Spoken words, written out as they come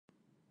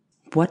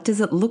what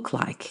does it look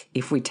like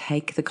if we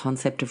take the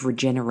concept of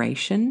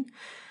regeneration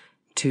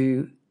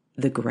to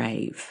the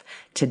grave?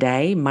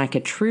 Today, Micah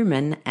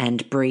Truman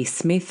and Bree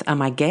Smith are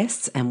my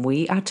guests, and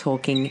we are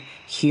talking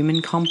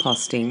human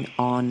composting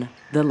on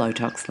the Low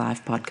Tox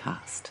Life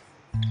podcast.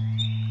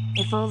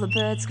 If all the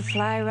birds could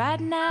fly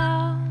right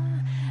now,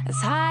 as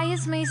high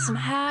as me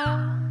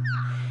somehow,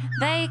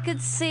 they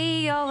could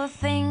see all the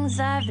things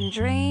I've been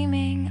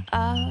dreaming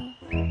of.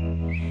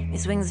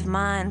 These wings of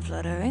mine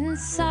flutter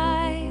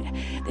inside,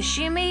 they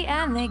shimmy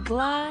and they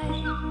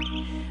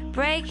glide,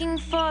 breaking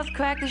forth,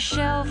 crack the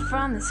shell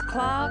from this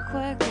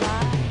clockwork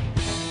life.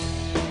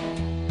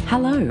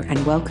 Hello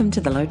and welcome to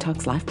the Low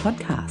Tox Life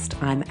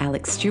podcast. I'm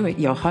Alex Stewart,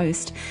 your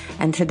host,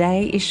 and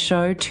today is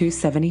show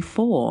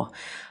 274.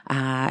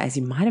 As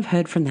you might have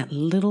heard from that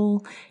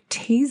little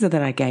teaser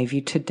that I gave you,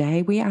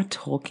 today we are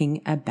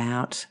talking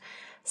about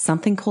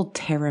something called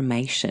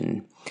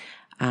Terramation.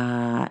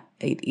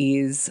 It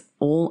is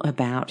all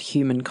about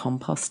human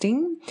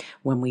composting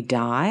when we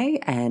die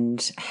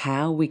and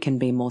how we can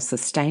be more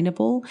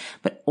sustainable,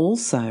 but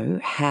also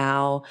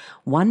how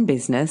one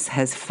business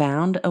has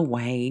found a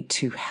way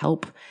to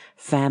help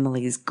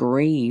families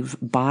grieve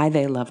by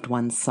their loved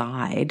one's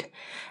side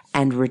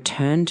and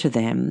return to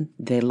them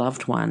their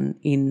loved one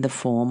in the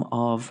form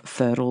of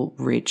fertile,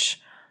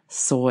 rich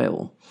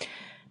soil.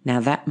 Now,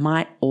 that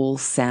might all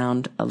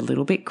sound a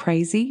little bit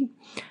crazy,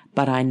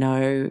 but I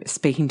know,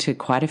 speaking to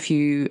quite a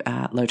few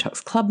Low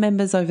Tox Club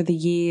members over the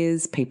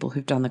years, people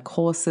who've done the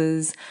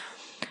courses,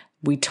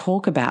 we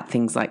talk about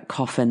things like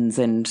coffins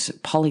and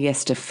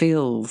polyester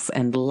fills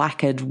and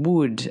lacquered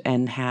wood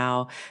and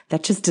how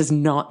that just does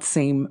not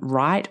seem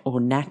right or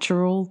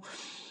natural.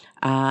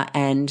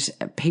 And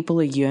people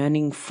are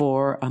yearning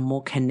for a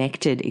more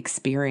connected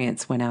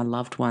experience when our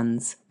loved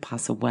ones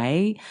pass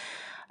away,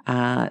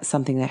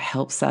 something that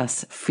helps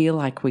us feel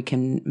like we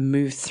can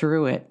move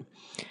through it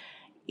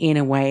in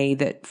a way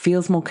that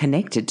feels more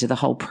connected to the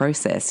whole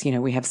process. You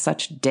know, we have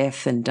such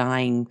death and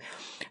dying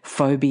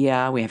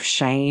phobia. We have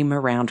shame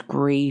around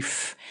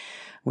grief.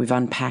 We've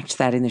unpacked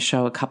that in the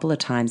show a couple of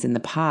times in the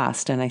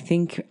past. And I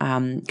think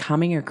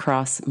coming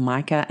across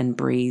Micah and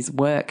Bree's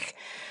work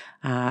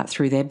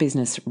through their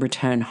business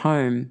Return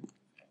Home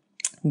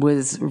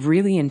was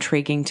really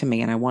intriguing to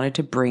me. And I wanted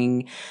to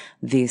bring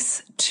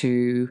this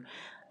to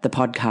the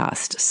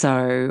podcast.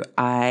 So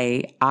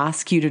I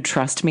ask you to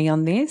trust me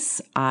on this.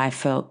 I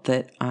felt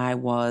that I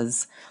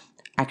was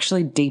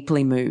actually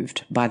deeply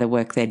moved by the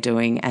work they're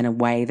doing and a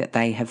way that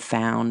they have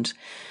found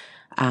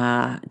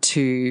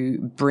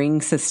to bring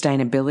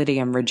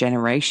sustainability and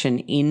regeneration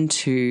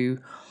into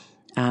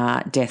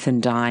death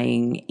and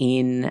dying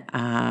in,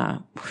 I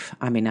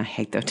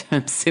hate the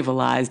term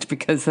civilized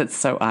because that's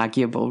so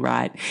arguable,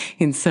 right?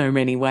 In so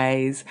many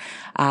ways,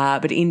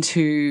 but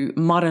into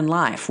modern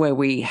life where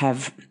we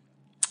have,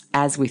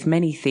 as with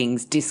many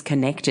things,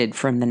 disconnected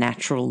from the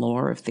natural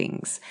law of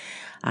things.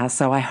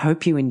 So I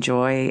hope you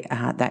enjoy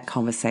that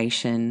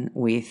conversation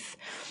with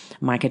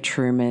Micah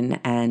Truman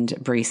and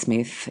Bree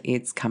Smith.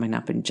 It's coming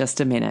up in just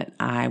a minute.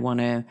 I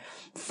want to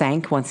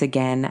thank once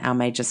again our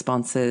major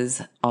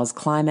sponsors, Oz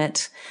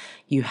Climate.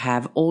 You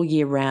have all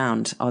year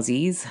round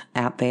Aussies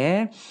out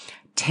there.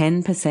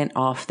 10%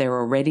 off their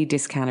already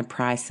discounted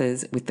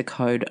prices with the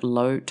code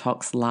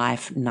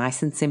LOWTOXLIFE.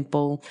 Nice and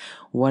simple.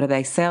 What do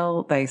they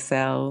sell? They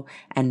sell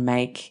and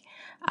make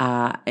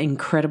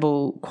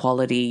incredible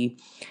quality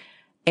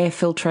air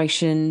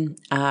filtration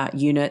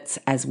units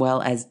as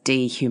well as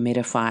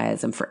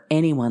dehumidifiers. And for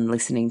anyone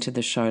listening to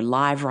the show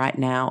live right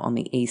now on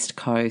the East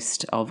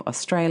Coast of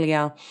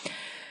Australia,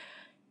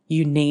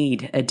 you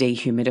need a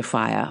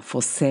dehumidifier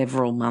for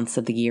several months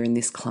of the year in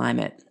this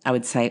climate. I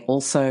would say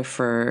also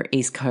for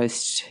East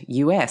Coast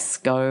US,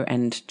 go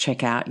and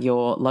check out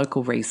your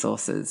local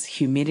resources.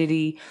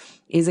 Humidity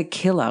is a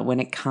killer when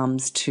it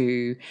comes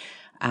to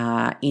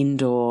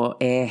indoor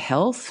air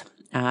health,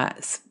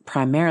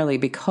 primarily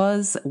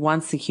because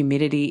once the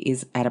humidity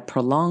is at a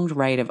prolonged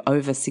rate of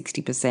over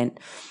 60%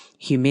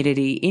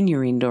 humidity in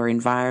your indoor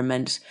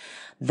environment,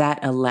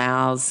 that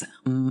allows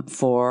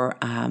for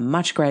a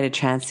much greater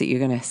chance that you're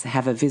going to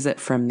have a visit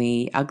from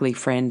the ugly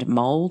friend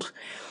mold,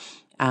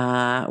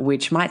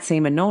 which might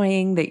seem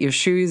annoying that your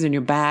shoes and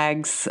your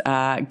bags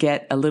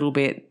get a little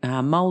bit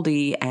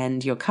moldy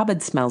and your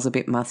cupboard smells a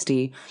bit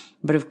musty.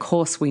 But of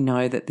course, we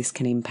know that this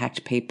can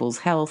impact people's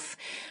health,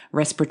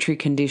 respiratory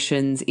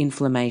conditions,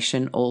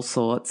 inflammation, all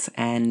sorts,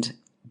 and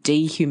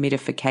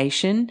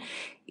dehumidification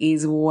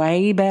is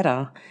way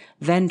better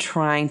than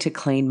trying to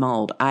clean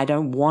mold. I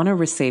don't want to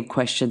receive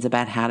questions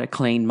about how to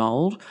clean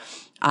mold.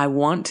 I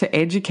want to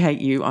educate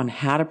you on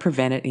how to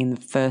prevent it in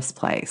the first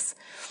place.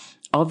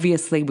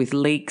 Obviously, with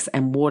leaks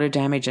and water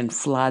damage and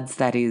floods,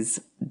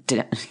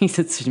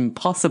 it's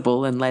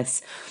impossible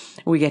unless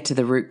we get to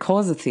the root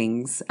cause of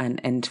things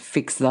and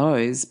fix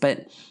those.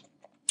 But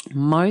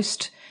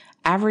most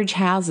average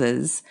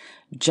houses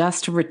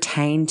just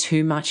retain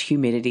too much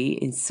humidity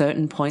in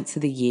certain points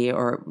of the year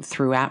or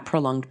throughout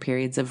prolonged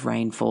periods of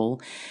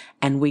rainfall.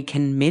 And we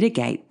can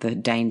mitigate the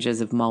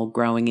dangers of mold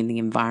growing in the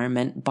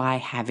environment by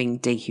having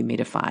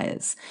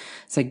dehumidifiers.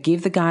 So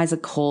give the guys a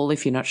call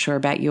if you're not sure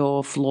about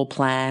your floor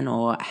plan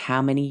or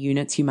how many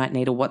units you might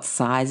need or what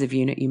size of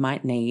unit you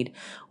might need.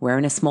 We're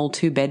in a small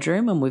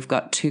 2-bedroom and we've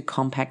got 2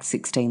 compact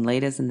 16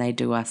 litres and they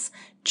do us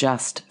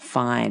just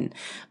fine.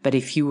 But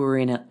if you were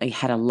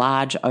had a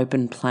large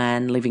open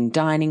plan living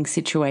dining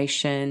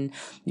situation,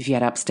 if you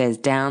had upstairs,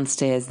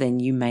 downstairs,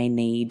 then you may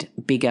need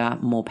bigger,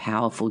 more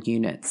powerful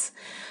units.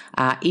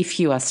 If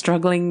you are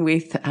struggling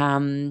with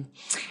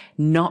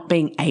not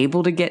being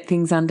able to get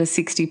things under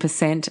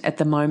 60% at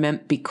the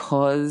moment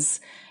because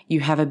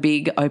you have a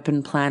big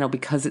open plan or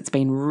because it's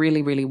been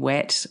really, really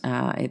wet,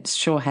 it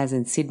sure has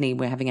in Sydney.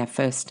 We're having our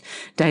first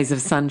days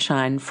of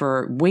sunshine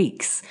for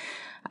weeks.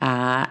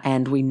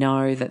 And we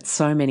know that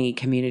so many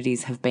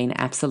communities have been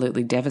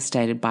absolutely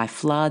devastated by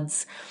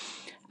floods.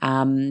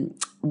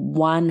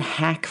 One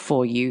hack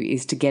for you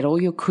is to get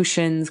all your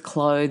cushions,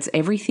 clothes,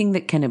 everything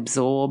that can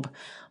absorb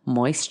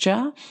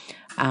moisture,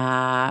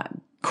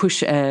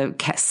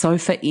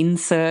 sofa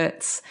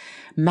inserts,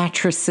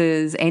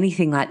 mattresses,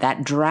 anything like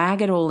that.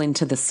 Drag it all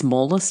into the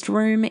smallest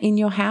room in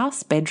your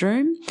house,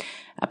 bedroom,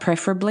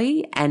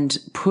 preferably, and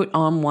put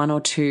on 1 or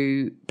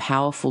 2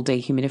 powerful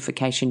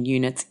dehumidification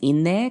units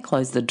in there,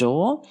 close the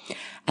door,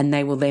 and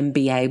they will then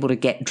be able to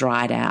get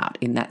dried out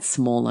in that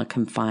smaller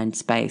confined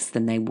space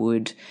than they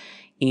would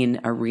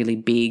in a really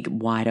big,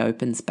 wide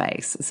open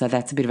space. So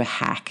that's a bit of a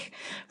hack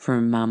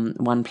from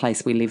one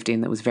place we lived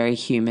in that was very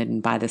humid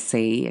and by the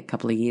sea a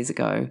couple of years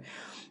ago.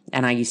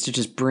 And I used to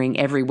just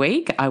every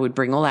week, I would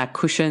bring all our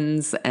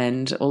cushions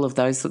and all of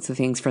those sorts of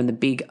things from the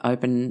big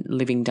open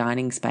living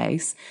dining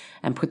space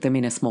and put them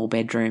in a small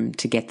bedroom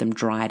to get them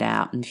dried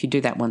out. And if you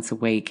do that once a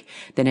week,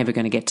 they're never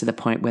going to get to the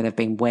point where they've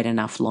been wet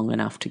enough, long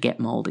enough to get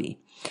moldy.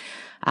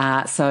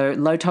 So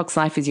Low Tox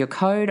Life is your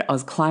code.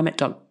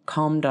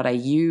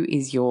 ozclimate.com.au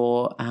is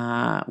your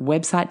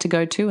website to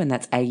go to, and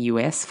that's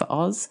AUS for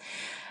Oz.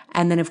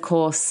 And then, of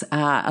course,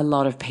 a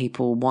lot of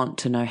people want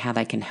to know how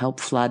they can help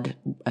flood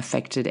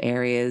affected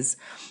areas,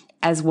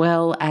 as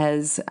well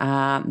as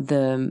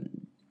the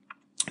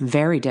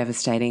very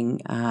devastating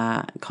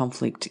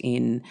conflict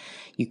in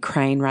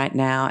Ukraine right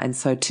now. And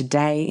so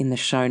today in the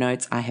show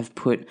notes, I have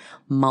put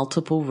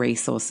multiple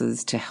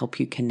resources to help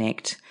you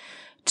connect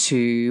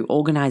to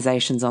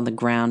organizations on the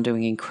ground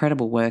doing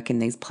incredible work in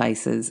these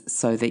places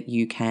so that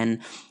you can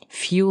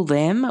fuel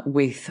them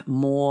with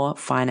more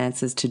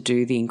finances to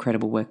do the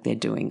incredible work they're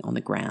doing on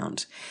the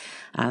ground.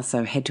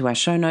 So head to our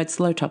show notes,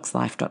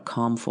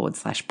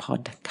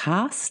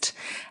 lowtoxlife.com/podcast,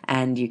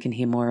 and you can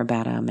hear more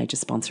about our major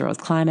sponsor, Oz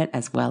Climate,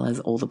 as well as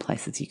all the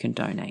places you can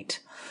donate.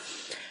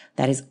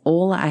 That is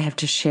all I have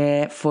to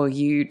share for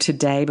you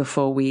today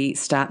before we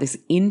start this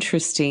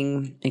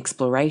interesting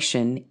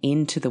exploration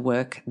into the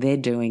work they're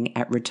doing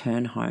at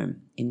Return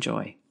Home.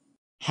 Enjoy.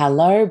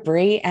 Hello,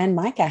 Bree and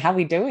Micah. How are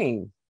we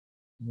doing?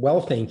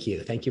 Well, thank you.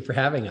 Thank you for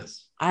having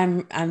us.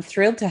 I'm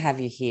thrilled to have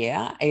you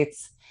here.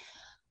 It's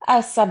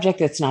a subject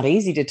that's not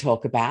easy to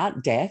talk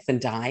about, death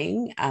and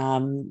dying,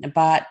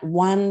 but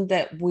one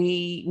that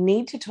we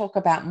need to talk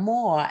about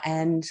more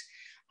and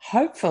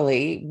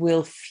hopefully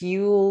will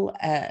fuel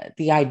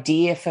the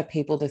idea for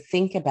people to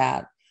think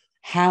about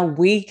how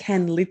we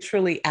can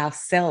literally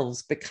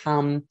ourselves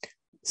become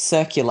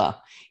circular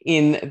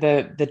in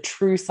the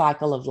true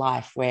cycle of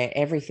life where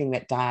everything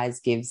that dies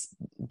gives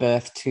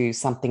birth to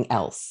something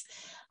else.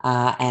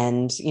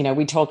 And, you know,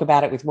 we talk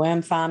about it with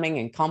worm farming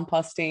and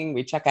composting.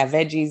 We chuck our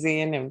veggies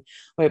in,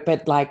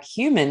 but like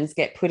humans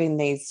get put in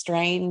these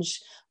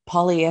strange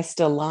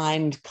polyester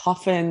lined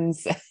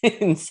coffins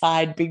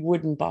inside big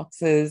wooden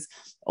boxes,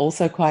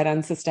 also quite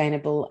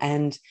unsustainable,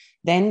 and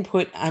then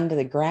put under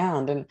the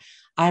ground. And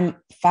I'm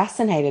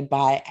fascinated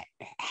by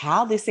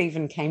how this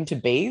even came to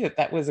be,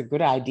 that was a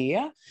good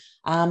idea,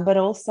 but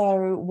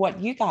also what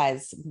you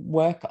guys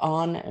work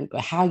on and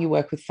how you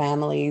work with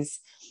families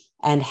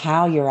and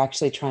how you're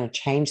actually trying to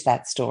change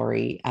that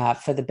story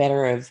for the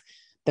better of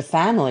the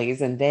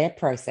families and their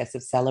process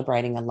of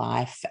celebrating a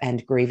life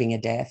and grieving a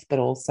death, but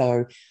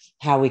also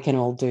how we can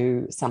all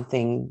do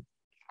something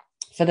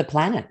for the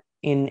planet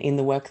in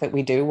the work that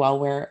we do while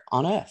we're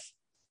on Earth.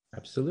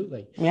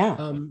 Absolutely.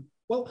 Yeah.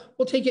 Well,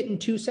 we'll take it in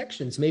 2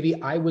 sections.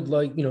 Maybe I would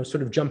like,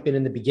 sort of jump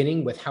in the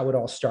beginning with how it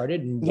all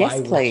started and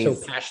why we're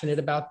so passionate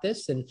about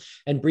this.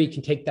 And Bree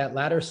can take that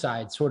latter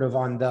side sort of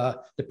on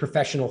the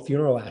professional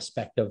funeral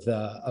aspect of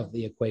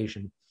the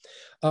equation.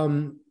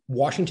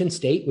 Washington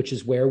State, which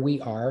is where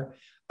we are,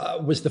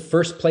 was the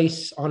first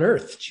place on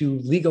Earth to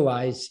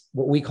legalize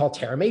what we call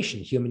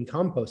Terramation, human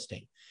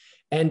composting.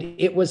 And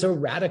it was a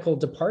radical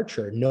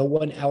departure. No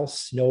one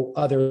else, no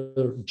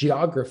other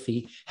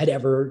geography had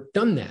ever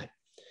done that.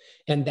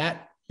 And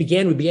that we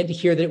began to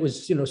hear that it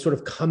was, sort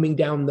of coming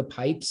down the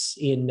pipes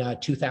in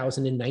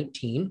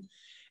 2019.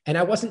 And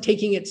I wasn't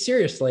taking it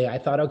seriously. I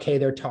thought, okay,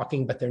 they're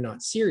talking, but they're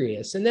not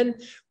serious. And then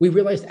we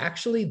realized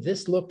actually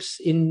this looks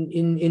in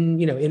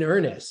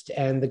earnest,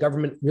 and the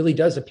government really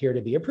does appear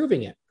to be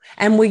approving it.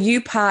 And were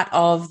you part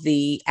of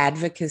the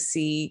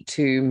advocacy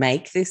to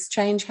make this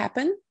change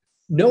happen?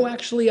 No,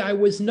 actually, I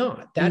was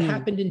not. That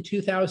happened in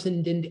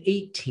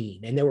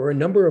 2018, and there were a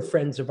number of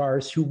friends of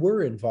ours who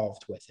were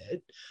involved with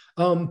it.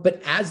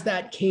 But as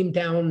that came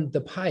down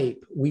the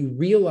pipe, we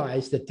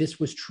realized that this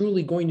was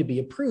truly going to be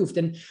approved.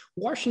 And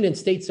Washington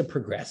State's a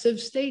progressive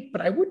state,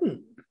 but I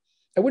wouldn't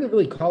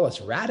really call us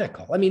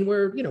radical. I mean,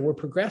 we're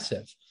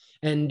progressive,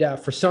 and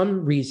for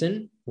some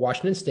reason,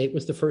 Washington State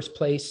was the first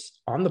place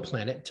on the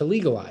planet to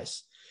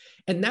legalize.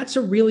 And that's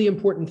a really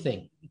important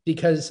thing,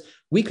 because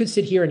we could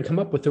sit here and come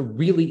up with a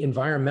really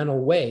environmental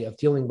way of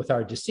dealing with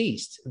our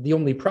deceased. The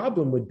only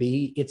problem would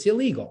be it's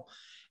illegal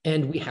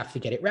and we have to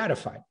get it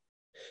ratified.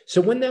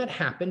 So when that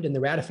happened and the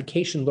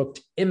ratification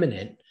looked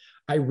imminent,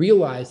 I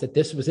realized that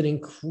this was an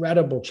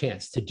incredible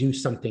chance to do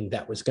something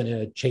that was going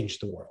to change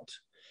the world.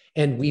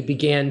 And we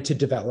began to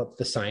develop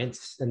the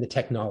science and the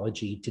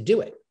technology to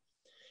do it.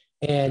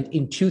 And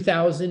in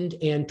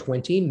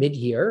 2020,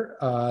 mid-year,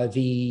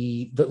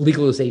 the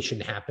legalization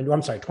happened. Oh,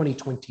 I'm sorry,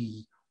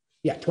 2020.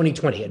 Yeah,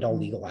 2020, it all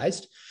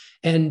legalized.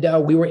 And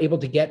we were able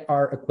to get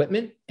our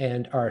equipment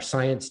and our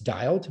science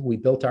dialed. We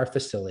built our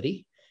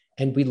facility,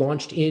 and we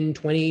launched in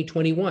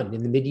 2021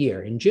 in the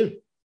mid-year in June.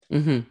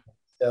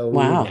 So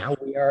now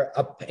we are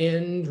up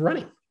and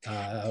running.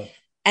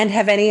 And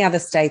have any other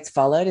states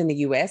followed in the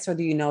US, or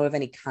do you know of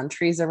any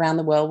countries around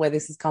the world where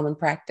this is common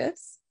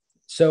practice?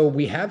 So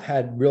we have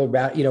had real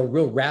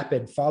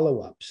rapid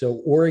follow-up. So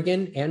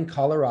Oregon and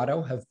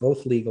Colorado have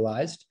both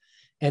legalized,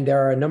 and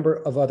there are a number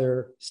of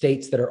other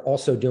states that are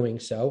also doing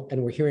so.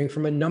 And we're hearing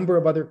from a number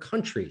of other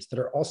countries that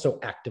are also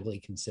actively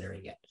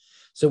considering it.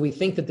 So we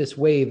think that this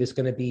wave is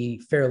going to be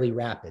fairly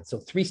rapid. So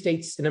 3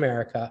 states in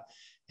America,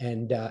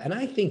 and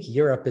I think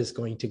Europe is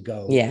going to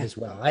go as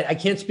well. I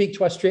can't speak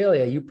to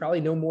Australia. You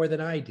probably know more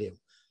than I do.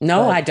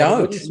 No, I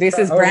don't. This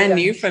is brand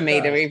new for me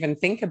to even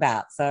think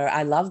about. So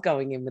I love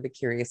going in with a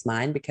curious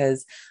mind,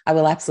 because I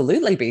will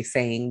absolutely be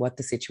seeing what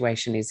the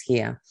situation is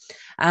here.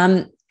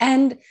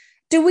 And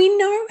do we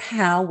know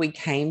how we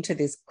came to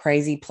this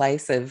crazy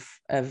place of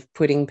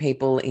putting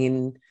people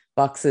in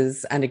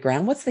boxes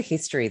underground? What's the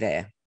history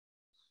there?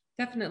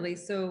 Definitely.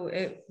 So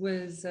it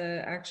was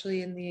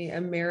actually in the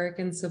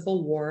American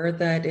Civil War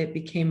that it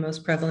became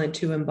most prevalent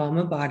to embalm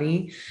a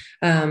body.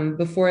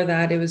 Before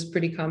that, it was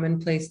pretty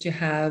commonplace to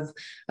have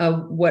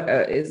what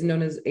is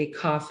known as a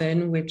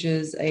coffin, which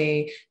is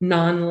a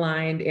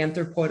non-lined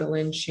anthropoidal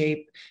in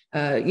shape,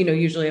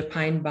 usually a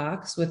pine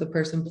box with a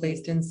person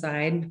placed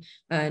inside,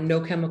 no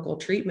chemical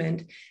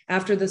treatment.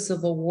 After the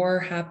Civil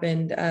War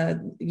happened,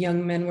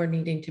 young men were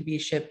needing to be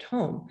shipped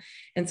home.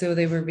 And so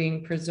they were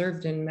being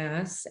preserved in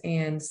mass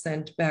and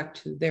sent back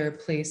to their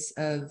place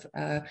of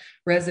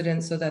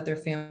residence so that their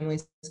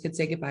families could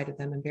say goodbye to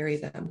them and bury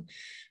them.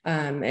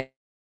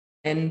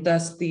 And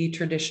thus the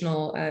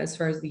traditional, as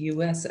far as the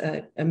US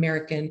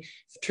American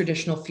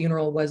traditional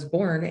funeral was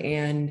born,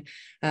 and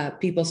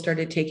people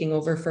started taking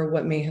over for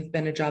what may have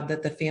been a job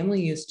that the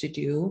family used to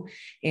do.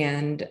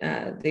 And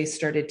they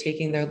started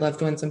taking their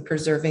loved ones and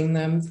preserving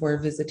them for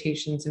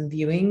visitations and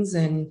viewings.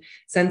 And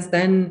since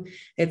then,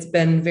 it's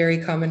been very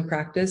common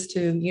practice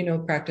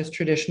to, practice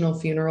traditional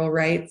funeral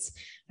rites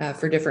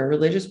for different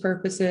religious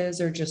purposes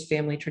or just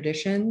family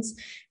traditions.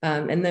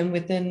 And then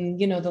within,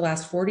 the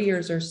last 40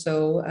 years or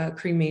so,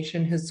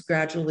 cremation has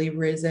gradually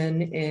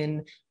risen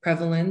in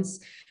prevalence.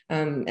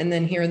 And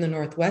then here in the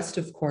Northwest,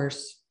 of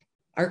course,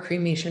 our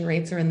cremation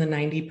rates are in the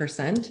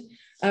 90%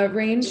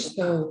 range.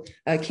 So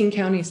King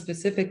County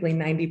specifically,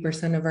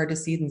 90% of our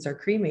decedents are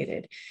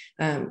cremated.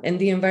 And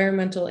the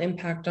environmental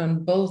impact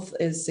on both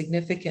is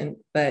significant.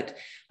 But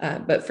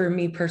for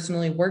me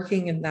personally,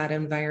 working in that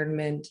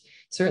environment,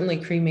 certainly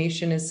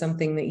cremation is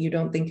something that you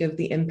don't think of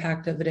the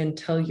impact of it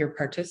until you're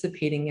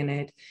participating in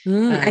it.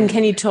 And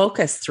can you talk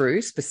us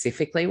through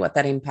specifically what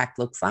that impact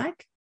looks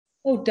like?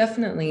 Oh,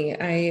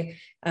 definitely.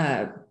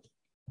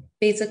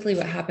 Basically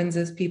what happens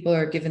is people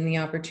are given the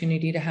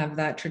opportunity to have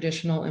that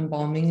traditional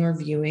embalming or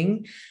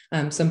viewing.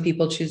 Some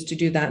people choose to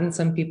do that and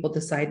some people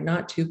decide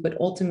not to, but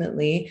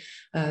ultimately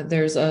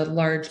there's a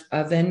large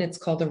oven. It's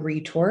called a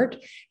retort,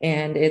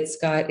 and it's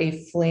got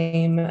a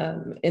flame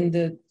in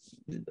the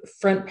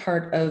front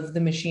part of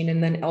the machine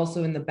and then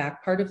also in the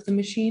back part of the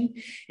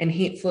machine, and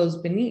heat flows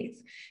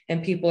beneath.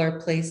 And people are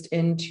placed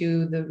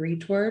into the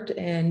retort,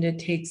 and it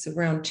takes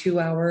around 2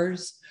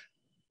 hours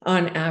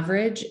on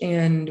average.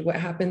 And what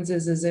happens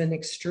is an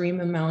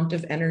extreme amount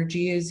of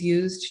energy is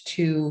used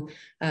to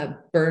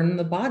burn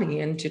the body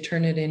and to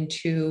turn it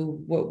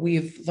into what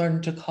we've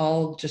learned to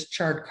call just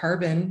charred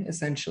carbon,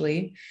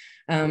 essentially.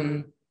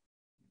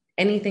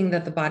 Anything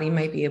that the body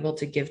might be able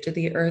to give to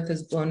the earth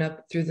is blown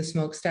up through the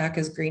smokestack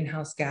as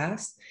greenhouse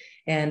gas.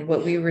 And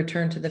what we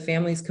return to the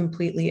family is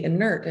completely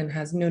inert and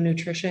has no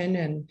nutrition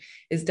and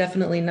is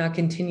definitely not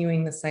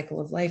continuing the cycle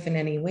of life in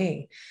any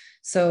way.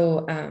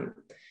 So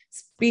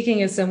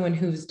speaking as someone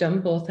who's done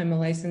both, I'm a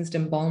licensed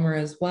embalmer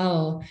as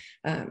well.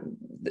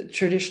 The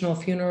traditional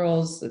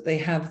funerals, they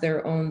have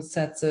their own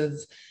sets of,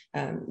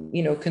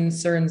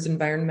 concerns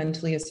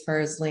environmentally as far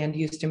as land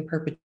use in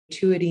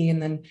perpetuity,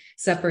 and then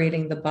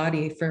separating the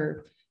body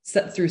for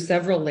through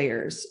several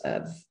layers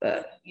of,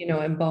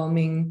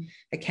 embalming,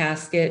 a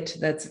casket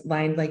that's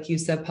lined, like you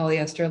said,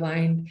 polyester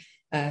lined,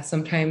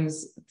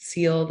 sometimes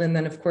sealed, and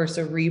then of course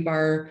a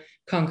rebar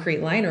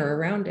concrete liner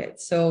around it.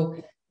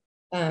 So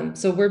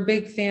we're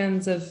big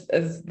fans of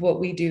what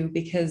we do,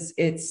 because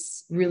it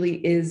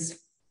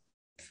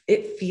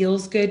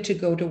feels good to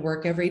go to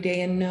work every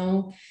day and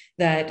know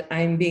that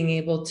I'm being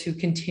able to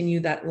continue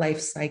that life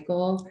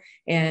cycle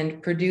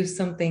and produce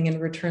something and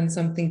return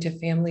something to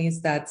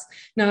families that's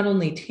not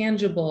only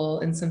tangible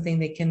and something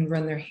they can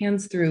run their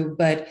hands through,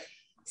 but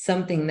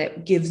something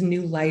that gives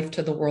new life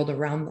to the world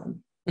around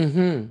them.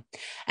 Mm-hmm.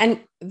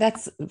 And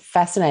that's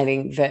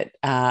fascinating that,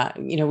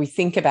 we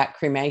think about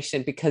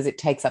cremation because it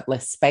takes up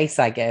less space,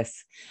 I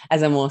guess,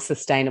 as a more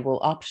sustainable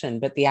option.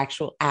 But the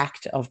actual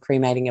act of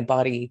cremating a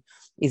body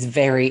is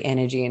very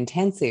energy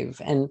intensive.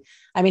 And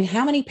I mean,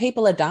 how many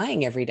people are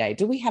dying every day?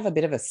 Do we have a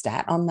bit of a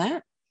stat on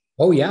that?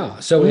 Oh, yeah.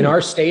 So in our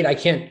state, I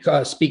can't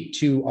speak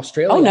to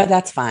Australia. Oh, no,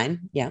 that's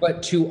fine. Yeah.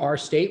 But to our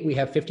state, we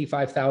have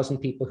 55,000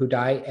 people who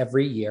die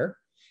every year.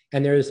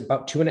 And there's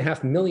about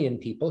 2.5 million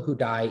people who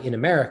die in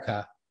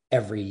America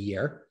every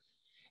year.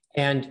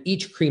 And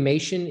each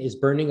cremation is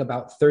burning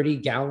about 30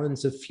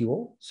 gallons of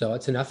fuel. So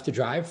it's enough to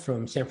drive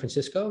from San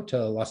Francisco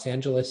to Los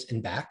Angeles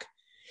and back.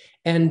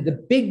 And the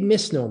big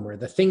misnomer,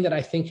 the thing that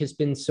I think has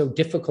been so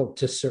difficult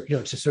to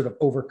sort of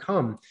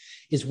overcome,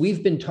 is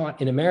we've been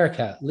taught in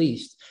America, at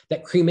least,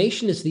 that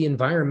cremation is the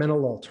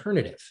environmental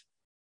alternative.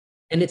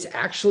 And it's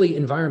actually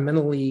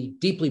environmentally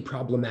deeply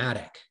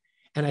problematic.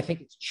 And I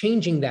think it's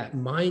changing that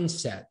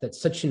mindset. That's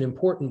such an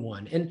important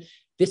one. And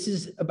this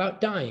is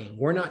about dying.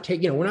 We're not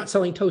we're not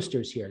selling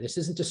toasters here. This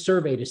isn't a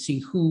survey to see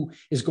who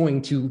is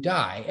going to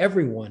die.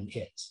 Everyone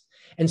is.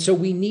 And so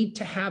we need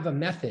to have a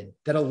method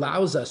that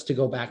allows us to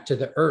go back to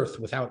the earth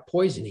without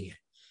poisoning it.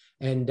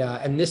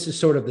 And this is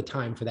sort of the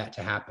time for that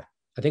to happen.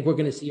 I think we're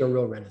going to see a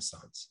real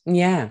renaissance.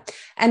 Yeah.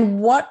 And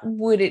what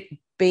would it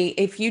be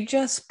if you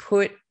just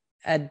put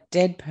a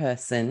dead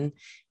person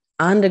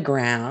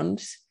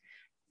underground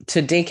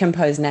to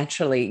decompose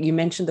naturally? You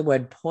mentioned the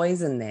word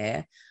poison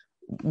there.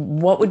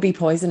 What would be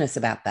poisonous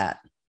about that?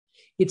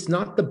 It's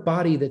not the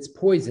body that's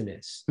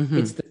poisonous. Mm-hmm.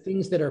 It's the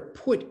things that are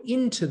put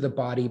into the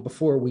body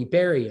before we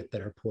bury it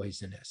that are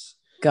poisonous.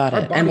 Got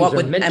it. And what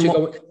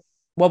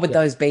would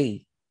those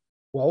be?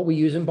 Well, we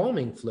use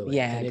embalming fluid.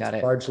 Yeah, and got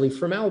it's it. largely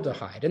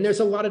formaldehyde. And there's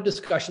a lot of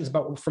discussions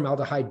about what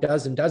formaldehyde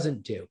does and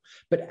doesn't do.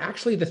 But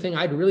actually, the thing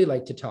I'd really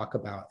like to talk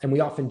about, and we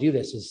often do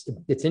this, is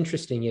it's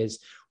interesting, is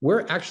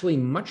we're actually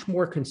much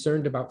more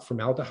concerned about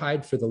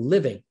formaldehyde for the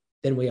living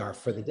than we are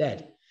for the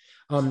dead.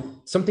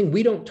 Something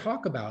we don't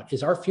talk about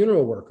is our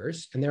funeral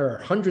workers, and there are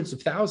hundreds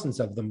of thousands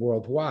of them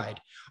worldwide,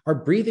 are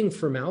breathing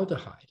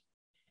formaldehyde.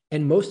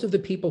 And most of the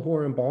people who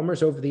are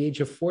embalmers over the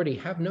age of 40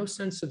 have no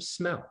sense of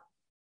smell.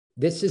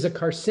 This is a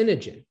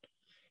carcinogen.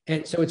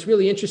 And so it's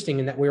really interesting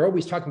in that we're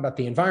always talking about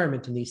the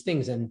environment and these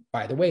things. And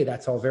by the way,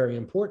 that's all very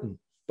important.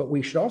 But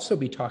we should also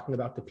be talking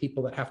about the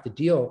people that have to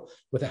deal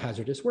with a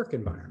hazardous work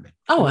environment.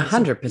 Oh,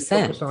 100%.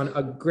 Focus on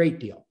a great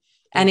deal.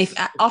 And if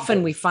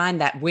often we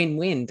find that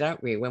win-win,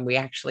 don't we? When we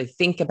actually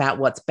think about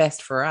what's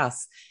best for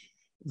us,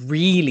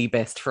 really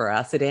best for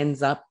us, it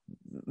ends up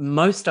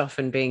most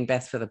often being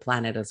best for the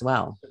planet as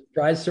well.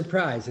 Surprise,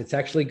 surprise. It's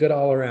actually good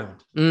all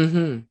around.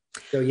 Mm-hmm.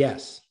 So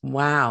yes.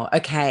 Wow.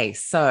 Okay.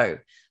 So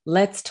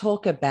let's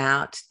talk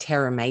about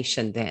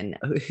Terramation then.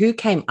 Who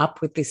came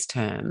up with this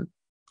term?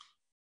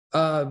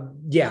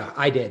 Yeah,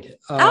 I did.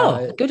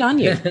 Good on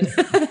you.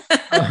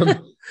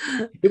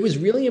 It was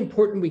really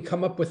important we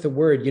come up with a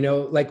word,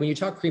 like when you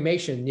talk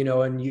cremation,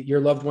 and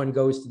your loved one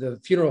goes to the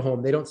funeral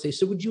home, they don't say,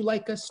 so would you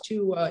like us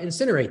to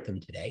incinerate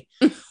them today?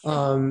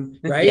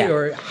 Right? Yeah.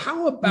 Or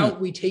how about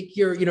we take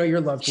your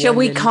loved one? Shall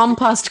we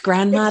compost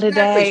grandma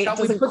today?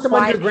 Shall we put them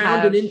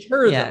underground and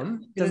inter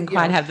them? Doesn't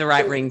quite have the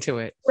right ring to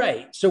it.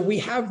 Right. So we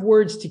have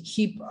words to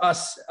keep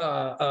us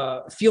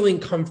feeling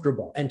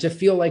comfortable and to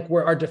feel like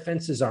our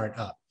defenses aren't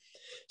up.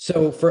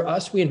 So for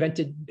us, we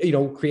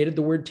created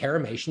the word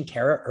terramation,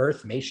 terra,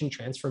 earth, mation,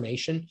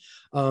 transformation.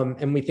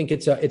 And we think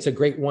it's a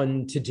great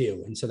one to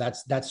do. And so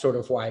that's sort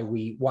of why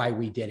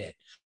we did it.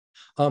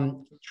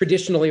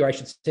 Traditionally, or I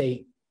should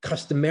say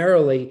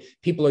customarily,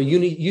 people are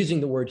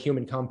using the word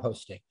human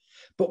composting.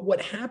 But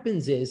what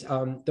happens is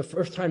the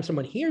first time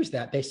someone hears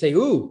that, they say,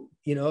 ooh,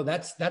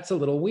 that's a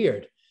little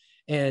weird.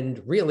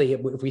 And really,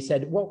 if we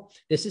said, well,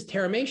 this is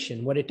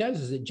terramation, what it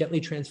does is it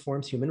gently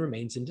transforms human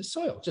remains into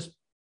soil, just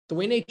the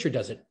way nature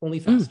does it, only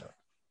faster.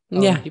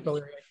 People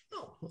are like,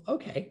 oh,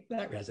 okay,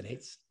 that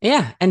resonates.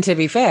 Yeah. And to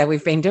be fair,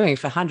 we've been doing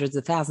for hundreds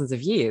of thousands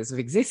of years of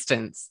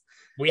existence.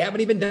 We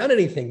haven't even done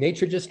anything.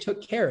 Nature just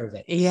took care of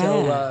it. Yeah.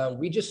 So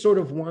we just sort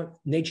of want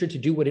nature to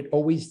do what it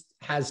always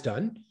has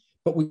done,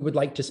 but we would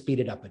like to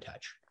speed it up a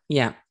touch.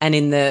 Yeah. And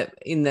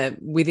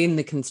within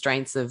the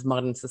constraints of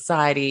modern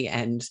society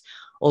and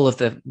all of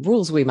the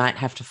rules we might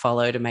have to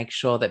follow to make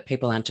sure that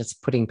people aren't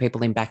just putting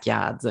people in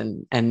backyards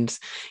and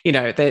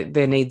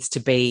there needs to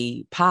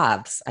be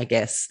paths, I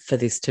guess, for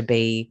this to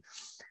be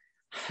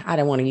I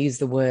don't want to use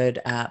the word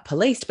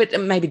policed, but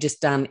maybe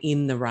just done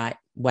in the right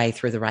way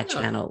through the right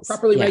channels.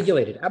 Properly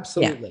regulated.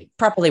 Absolutely. Yeah,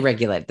 properly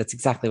regulated. That's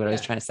exactly what I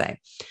was trying to say.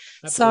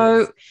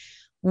 Absolutely. So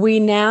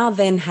we now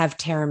then have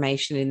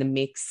Terramation in the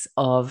mix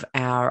of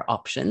our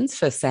options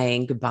for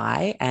saying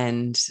goodbye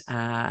and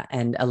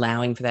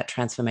allowing for that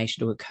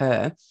transformation to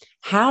occur.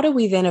 How do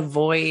we then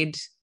avoid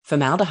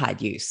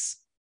formaldehyde use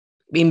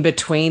in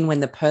between when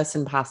the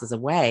person passes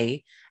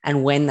away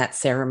and when that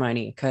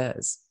ceremony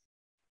occurs?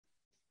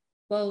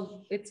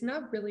 Well, it's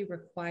not really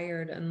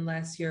required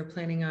unless you're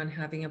planning on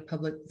having a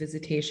public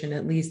visitation,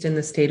 at least in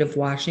the state of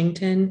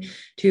Washington,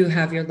 to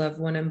have your loved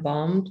one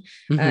embalmed.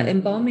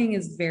 Embalming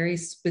is very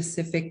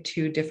specific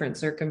to different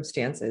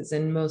circumstances.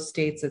 In most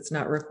states, it's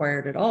not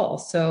required at all.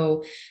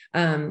 So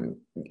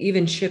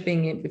even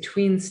shipping it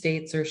between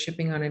states or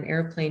shipping on an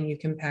airplane, you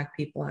can pack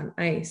people on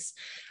ice.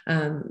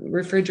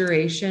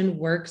 Refrigeration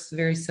works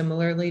very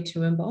similarly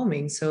to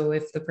embalming. So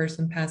if the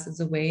person passes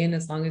away, and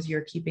as long as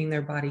you're keeping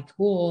their body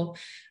cool,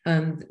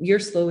 you're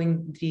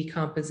slowing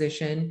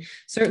decomposition,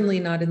 certainly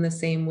not in the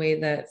same way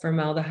that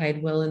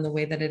formaldehyde will, in the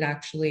way that it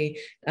actually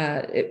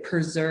it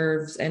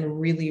preserves and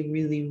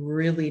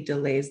really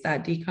delays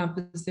that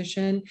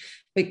decomposition.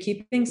 But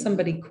keeping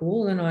somebody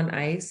cool and on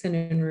ice and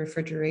in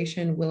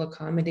refrigeration will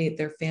accommodate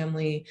their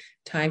family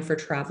time for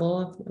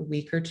travel, a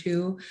week or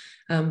two.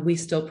 We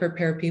still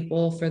prepare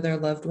people for their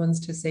loved ones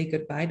to say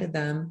goodbye to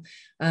them.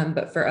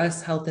 But for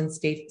us, health and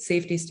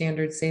safety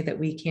standards say that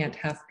we can't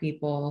have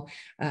people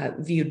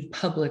viewed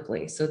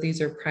publicly. So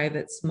these are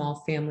private,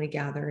 small family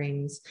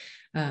gatherings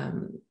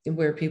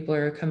where people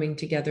are coming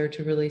together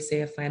to really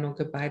say a final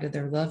goodbye to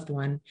their loved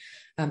one.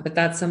 But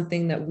that's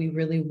something that we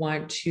really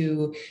want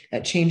to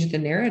change the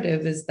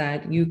narrative, is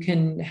that you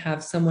can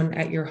have someone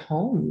at your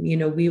home. You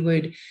know, we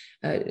would,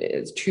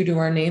 true to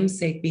our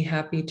namesake, be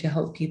happy to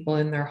help people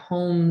in their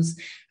homes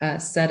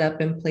set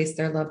up and place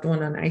their loved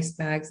one on ice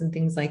bags and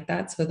things like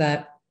that, so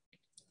that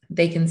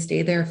they can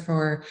stay there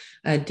for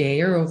a day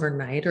or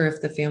overnight, or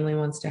if the family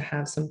wants to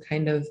have some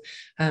kind of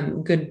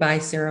goodbye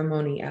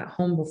ceremony at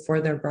home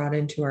before they're brought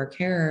into our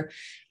care.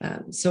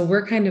 So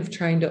we're kind of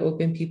trying to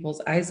open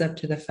people's eyes up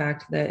to the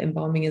fact that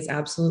embalming is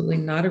absolutely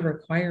not a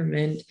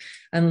requirement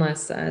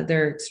unless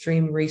there are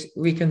extreme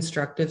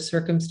reconstructive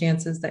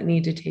circumstances that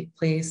need to take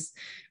place.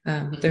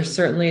 There's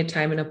certainly a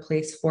time and a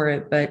place for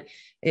it, but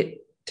it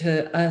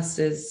to us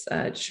is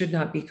should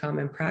not be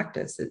common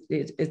practice.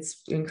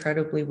 It's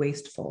incredibly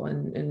wasteful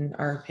in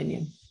our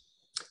opinion.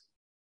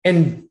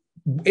 And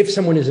if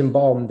someone is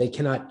embalmed, they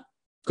cannot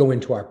go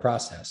into our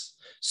process.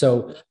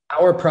 So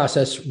our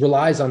process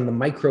relies on the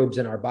microbes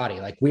in our body.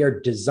 Like, we are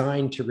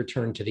designed to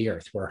return to the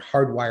earth. We're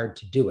hardwired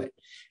to do it.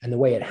 And the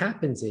way it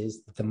happens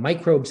is that the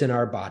microbes in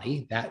our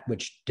body, that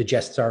which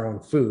digests our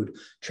own food,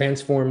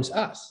 transforms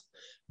us.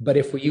 But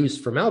if we use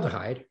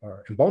formaldehyde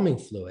or embalming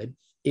fluid,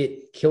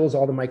 it kills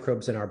all the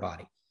microbes in our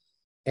body.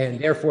 And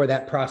therefore,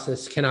 that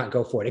process cannot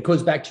go forward. It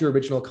goes back to your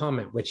original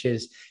comment, which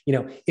is, you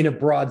know, in a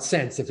broad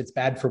sense, if it's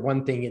bad for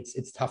one thing,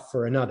 it's tough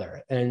for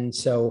another. And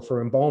so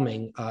for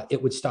embalming,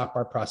 it would stop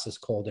our process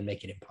cold and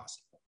make it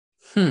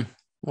impossible.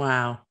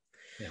 Wow.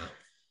 Yeah.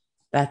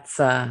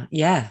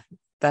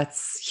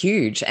 That's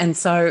huge. And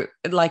so,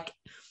 like,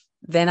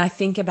 then I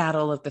think about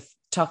all of the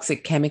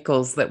toxic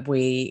chemicals that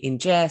we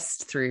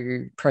ingest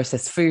through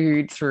processed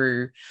food,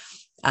 through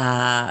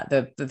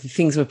the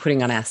things we're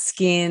putting on our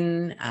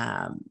skin,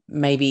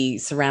 maybe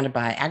surrounded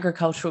by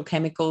agricultural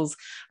chemicals.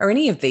 Are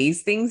any of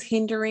these things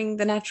hindering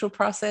the natural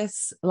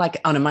process, like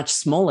on a much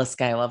smaller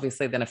scale,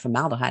 obviously, than a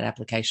formaldehyde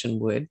application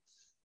would?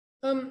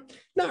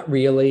 Not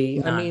really.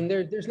 No. I mean,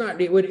 there's not,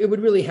 it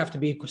would really have to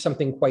be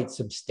something quite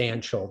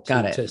substantial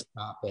to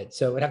stop it.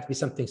 So it would have to be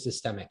something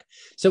systemic.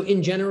 So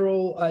in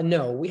general,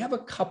 no, we have a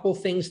couple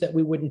things that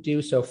we wouldn't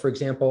do. So for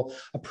example,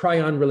 a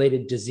prion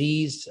related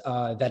disease,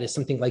 that is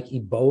something like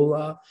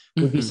Ebola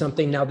would be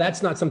something. Now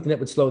that's not something that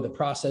would slow the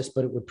process,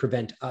 but it would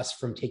prevent us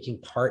from taking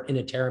part in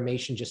a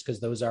terramation, just because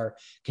those are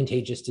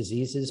contagious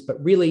diseases.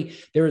 But really,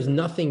 there is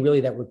nothing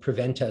really that would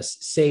prevent us,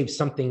 save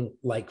something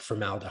like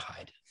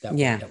formaldehyde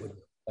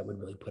that would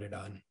really put it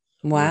on.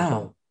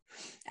 Wow.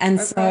 And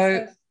our so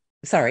process,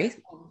 sorry.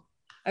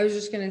 I was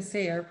just going to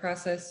say, our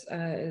process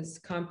as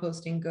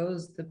composting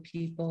goes, the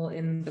people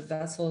in the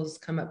vessels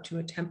come up to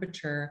a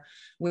temperature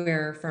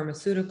where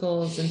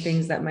pharmaceuticals and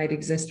things that might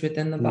exist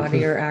within the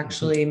body are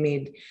actually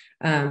made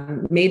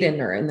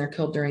inert, and they're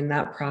killed during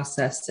that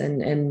process.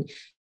 And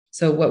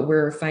so what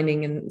we're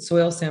finding in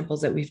soil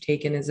samples that we've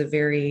taken is a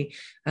very,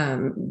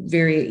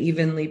 very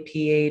evenly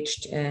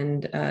pH'd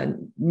and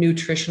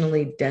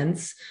nutritionally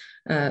dense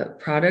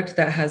product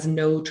that has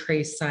no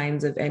trace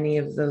signs of any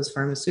of those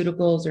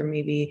pharmaceuticals, or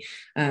maybe,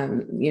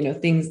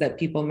 things that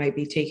people might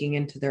be taking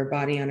into their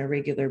body on a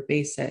regular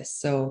basis.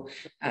 So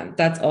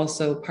that's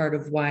also part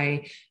of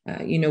why,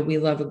 we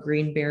love a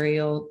green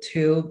burial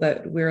too,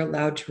 but we're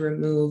allowed to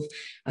remove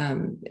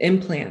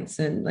implants,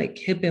 and like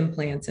hip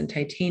implants and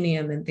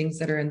titanium and things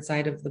that are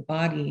inside of the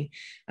body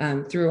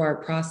through our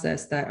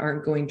process that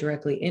aren't going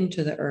directly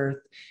into the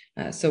earth.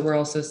 So we're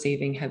also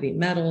saving heavy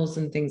metals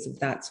and things of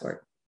that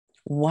sort.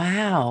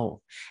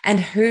 Wow.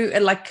 And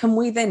can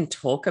we then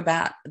talk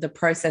about the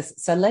process?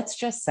 So let's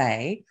just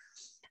say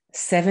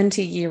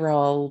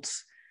 70-year-old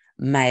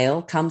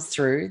male comes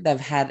through, they've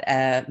had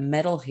a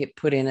metal hip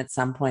put in at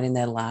some point in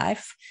their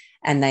life,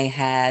 and they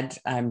had,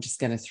 I'm just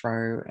going to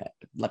throw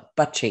like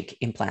butt cheek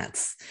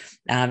implants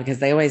because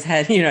they always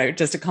had,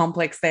 just a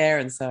complex there.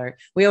 And so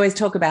we always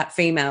talk about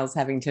females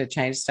having to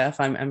change stuff.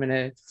 I'm going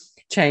to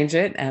change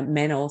it.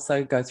 Men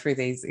also go through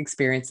these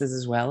experiences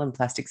as well, and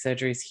plastic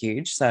surgery is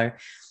huge. So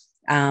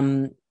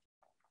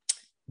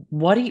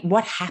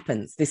what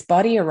happens? This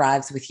body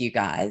arrives with you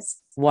guys.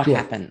 What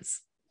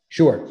happens?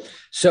 Sure.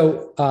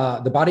 So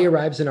the body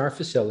arrives in our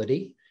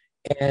facility,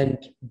 and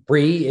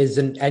Bree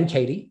and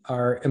Katie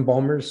are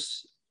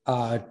embalmers,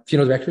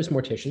 funeral directors,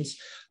 morticians,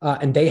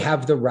 and they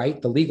have the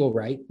legal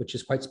right, which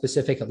is quite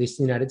specific, at least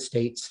in the United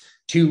States,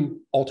 to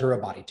alter a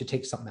body, to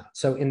take something out.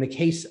 So in the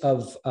case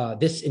of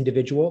this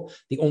individual,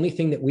 the only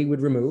thing that we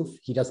would remove,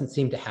 he doesn't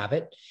seem to have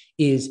it,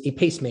 is a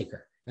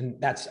pacemaker. And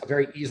that's a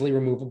very easily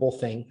removable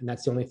thing. And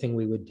that's the only thing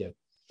we would do.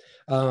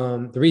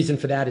 The reason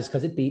for that is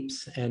because it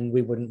beeps, and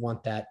we wouldn't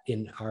want that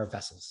in our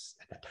vessels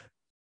at that time.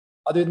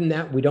 Other than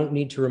that, we don't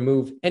need to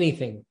remove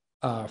anything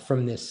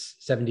from this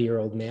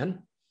 70-year-old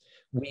man.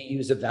 We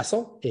use a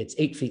vessel. It's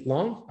 8 feet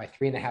long by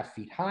 3.5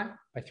 feet high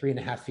by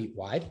 3.5 feet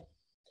wide.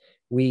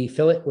 We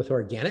fill it with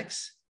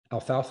organics,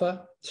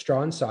 alfalfa,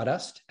 straw, and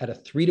sawdust at a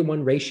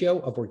 3-to-1 ratio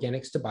of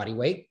organics to body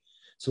weight.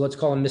 So let's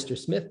call him Mr.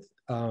 Smith.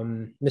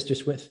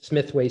 Mr.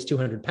 Smith weighs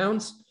 200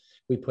 pounds.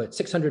 We put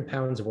 600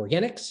 pounds of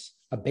organics,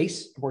 a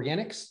base of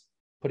organics,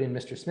 put in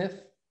Mr.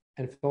 Smith,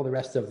 and fill the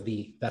rest of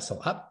the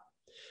vessel up.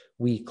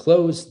 We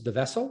close the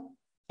vessel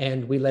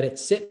and we let it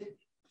sit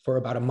for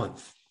about a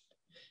month.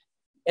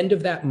 End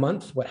of that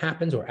month, what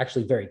happens, or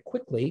actually very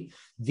quickly,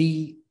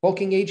 the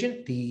bulking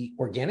agent, the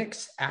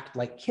organics, act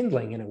like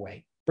kindling in a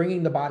way,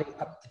 bringing the body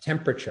up to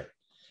temperature.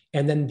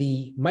 And then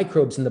the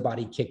microbes in the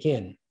body kick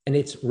in, and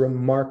it's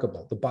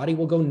remarkable. The body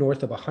will go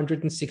north of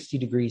 160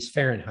 degrees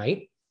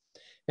Fahrenheit.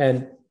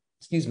 And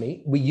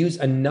we use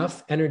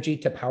enough energy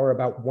to power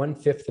about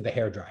 1/5 of a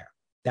hairdryer.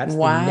 That's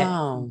the net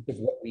of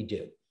what we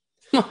do.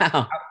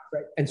 Wow.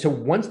 And so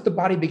once the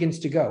body begins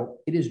to go,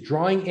 it is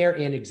drawing air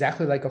in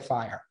exactly like a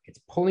fire. It's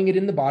pulling it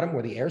in the bottom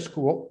where the air is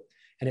cool,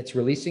 and it's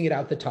releasing it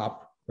out the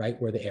top, right,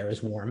 where the air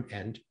is warm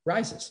and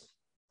rises.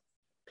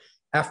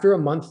 After a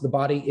month, the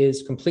body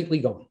is completely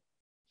gone.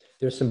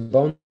 There's some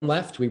bone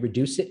left. We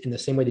reduce it in the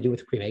same way they do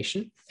with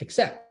cremation,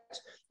 except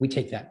we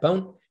take that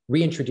bone,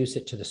 reintroduce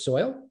it to the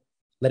soil,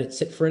 let it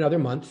sit for another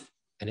month,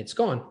 and it's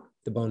gone.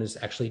 The bone has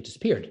actually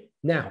disappeared.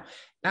 Now,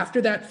 after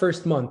that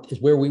first month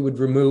is where we would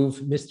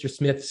remove Mr.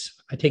 Smith's,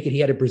 I take it he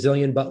had a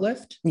Brazilian butt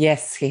lift?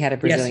 Yes, he had a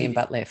Brazilian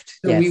butt lift.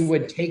 So we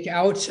would take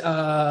out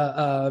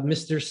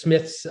Mr.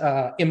 Smith's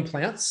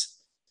implants.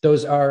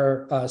 Those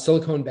are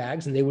silicone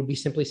bags, and they would be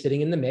simply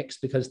sitting in the mix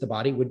because the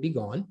body would be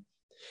gone.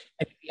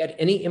 And if he had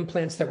any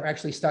implants that were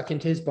actually stuck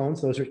into his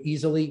bones, those are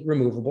easily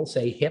removable,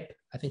 say hip,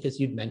 I think as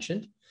you'd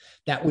mentioned,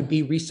 that would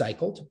be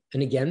recycled.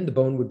 And again, the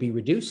bone would be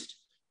reduced,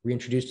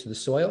 reintroduced to the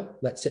soil,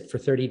 let sit for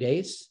 30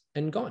 days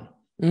and gone.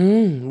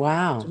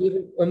 Wow. So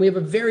we have a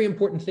very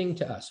important thing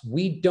to us.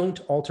 We don't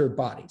alter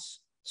bodies.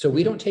 So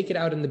we don't take it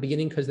out in the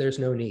beginning because there's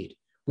no need.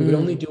 We would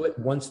only do it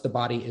once the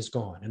body is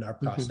gone, and our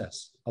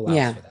process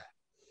allows for that.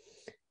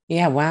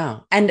 Yeah,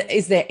 wow. And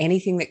is there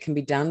anything that can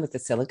be done with the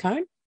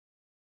silicone?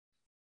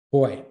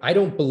 Boy, I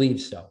don't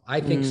believe so.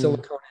 I think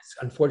silicone is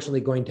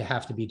unfortunately going to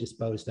have to be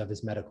disposed of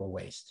as medical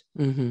waste.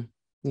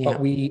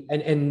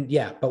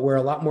 Yeah. But we're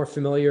a lot more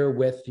familiar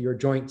with your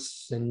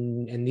joints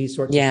and these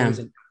sorts of things.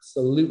 And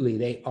absolutely,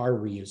 they are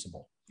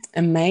reusable.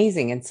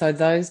 Amazing. And so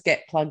those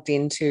get plugged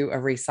into a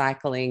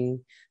recycling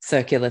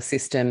circular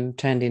system,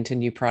 turned into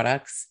new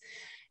products.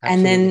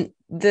 Absolutely. And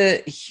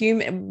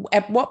then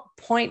at what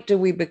point do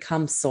we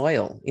become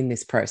soil in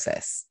this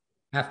process?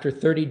 After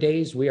 30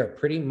 days, we are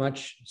pretty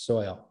much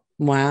soil.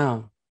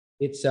 Wow.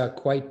 It's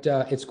quite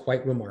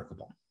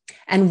remarkable.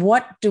 And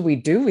what do we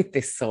do with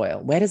this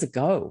soil? Where does it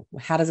go?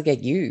 How does it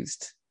get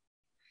used?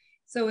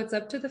 So it's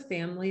up to the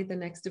family. The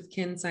next of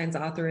kin signs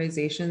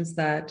authorizations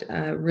that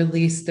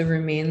release the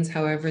remains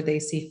however they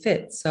see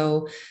fit.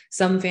 So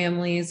some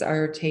families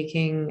are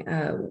taking,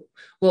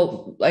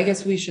 I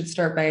guess we should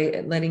start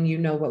by letting you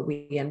know what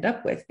we end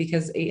up with,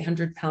 because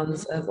 800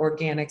 pounds of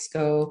organics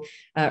go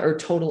or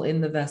total in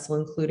the vessel,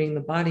 including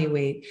the body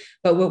weight.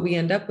 But what we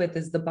end up with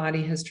is the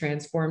body has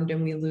transformed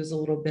and we lose a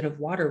little bit of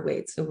water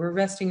weight. So we're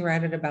resting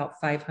right at about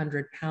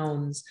 500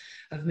 pounds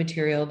of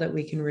material that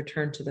we can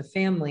return to the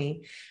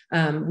family.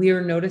 We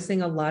are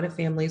noticing a lot of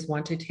families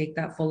want to take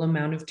that full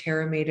amount of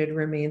terramated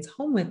remains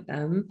home with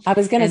them. I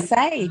was going to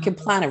say, you could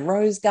plant a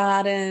rose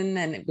garden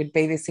and it would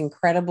be this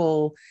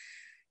incredible,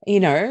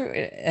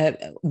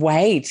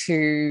 way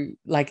to,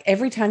 like,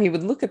 every time you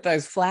would look at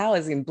those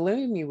flowers in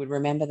bloom, you would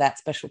remember that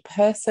special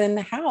person.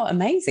 How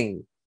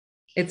amazing.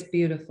 It's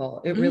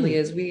beautiful. It really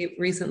is. We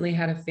recently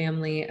had a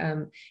family.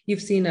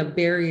 You've seen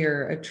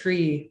a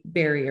tree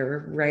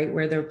barrier, right?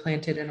 Where they're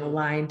planted in a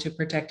line to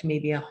protect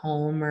maybe a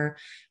home, or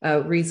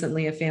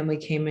recently a family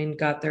came and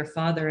got their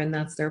father, and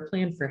that's their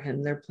plan for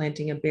him. They're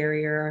planting a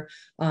barrier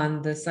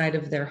on the side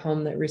of their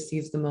home that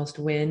receives the most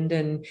wind,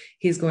 and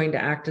he's going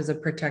to act as a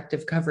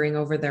protective covering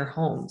over their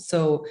home.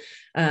 So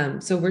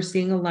we're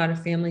seeing a lot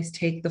of families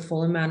take the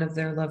full amount of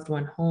their loved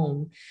one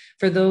home.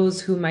 For those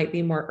who might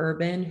be more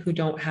urban, who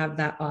don't have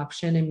that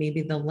option and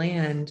maybe the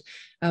land,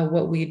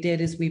 what we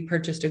did is we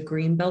purchased a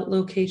greenbelt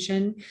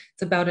location.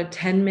 It's about a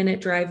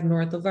 10-minute drive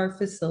north of our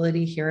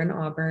facility here in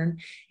Auburn.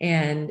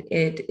 And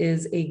it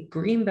is a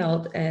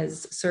greenbelt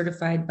as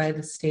certified by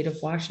the state of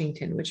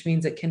Washington, which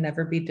means it can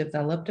never be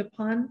developed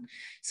upon.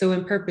 So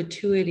in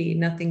perpetuity,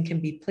 nothing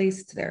can be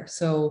placed there.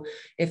 So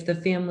if the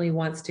family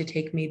wants to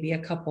take maybe a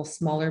couple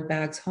smaller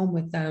bags home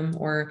with them,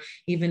 or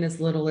even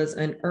as little as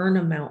an urn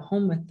amount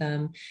home with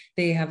them,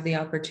 they have the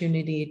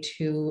opportunity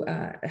to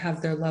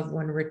have their loved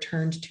one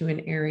returned to an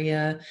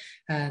area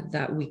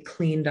that we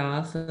cleaned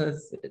off of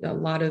a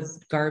lot of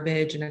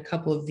garbage and a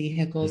couple of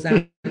vehicles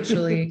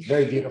actually.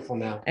 Very beautiful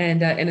now.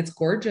 And it's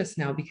gorgeous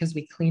now because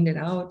we cleaned it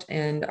out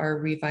and are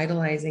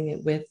revitalizing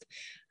it with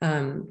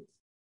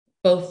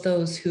both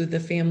those who the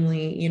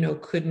family,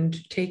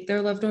 couldn't take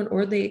their loved one,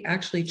 or they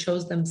actually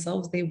chose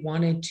themselves. They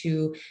wanted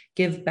to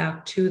give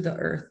back to the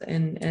earth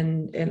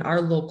and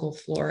our local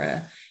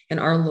flora in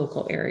our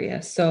local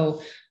area.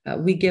 So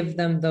we give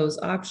them those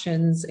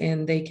options,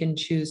 and they can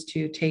choose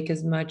to take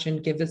as much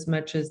and give as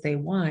much as they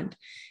want.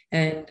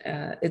 And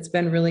it's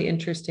been really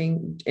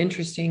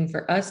interesting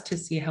for us to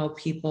see how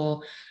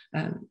people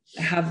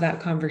have that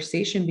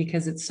conversation,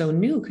 because it's so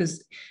new.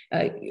 Because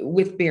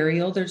with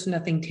burial, there's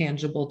nothing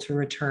tangible to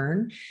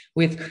return.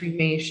 With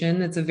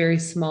cremation, it's a very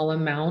small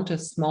amount, a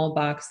small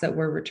box that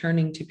we're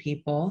returning to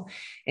people,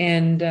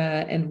 and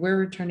we're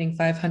returning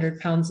 500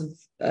 pounds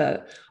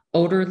of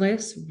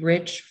odorless,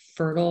 rich,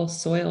 fertile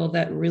soil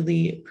that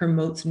really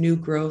promotes new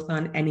growth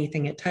on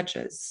anything it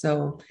touches.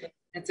 So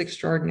it's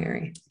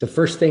extraordinary. The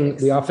first thing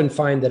we often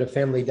find that a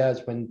family does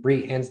when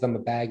Bree hands them a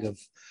bag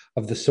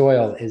of the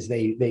soil is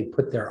they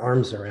put their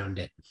arms around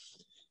it.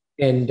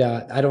 And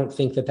I don't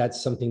think that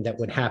that's something that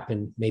would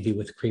happen maybe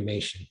with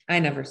cremation. I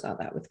never saw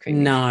that with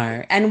cremation.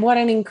 No. And what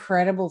an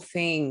incredible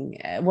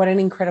thing, what an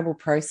incredible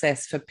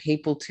process for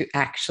people to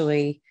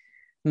actually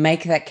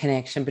make that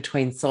connection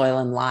between soil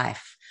and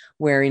life.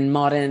 We're in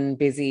modern,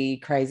 busy,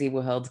 crazy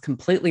worlds,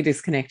 completely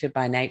disconnected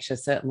by nature,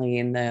 certainly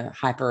in the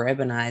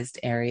hyper-urbanized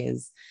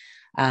areas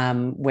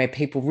where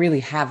people really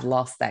have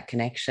lost that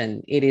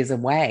connection. It is a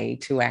way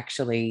to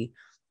actually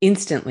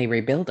instantly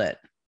rebuild it.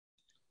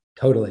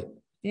 Totally.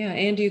 Yeah.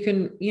 And you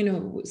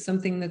can,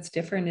 something that's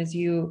different is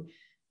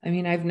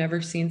I've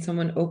never seen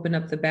someone open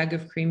up the bag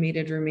of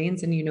cremated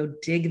remains and,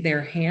 dig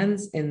their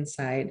hands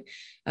inside.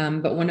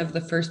 But one of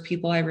the first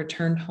people I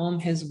returned home,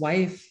 his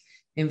wife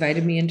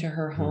invited me into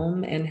her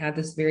home and had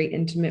this very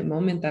intimate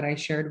moment that I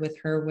shared with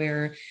her,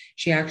 where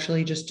she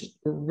actually just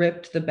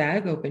ripped the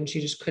bag open. She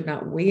just could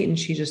not wait. And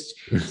she just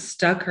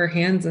stuck her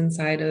hands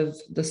inside of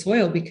the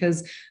soil,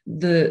 because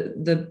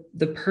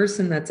the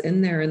person that's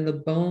in there, and the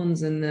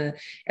bones and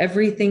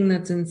everything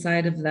that's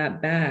inside of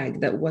that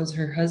bag that was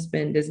her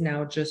husband is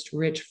now just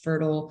rich,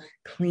 fertile,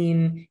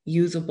 clean,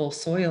 usable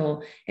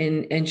soil.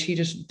 And she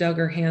just dug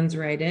her hands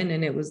right in.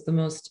 And it was the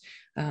most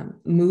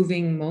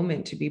moving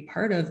moment to be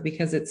part of,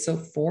 because it's so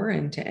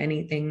foreign to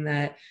anything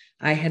that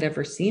I had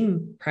ever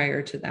seen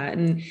prior to that.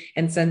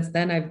 And since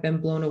then, I've been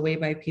blown away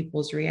by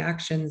people's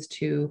reactions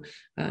to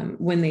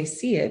when they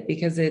see it,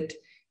 because it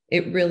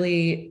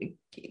really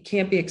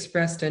can't be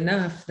expressed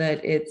enough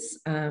that it's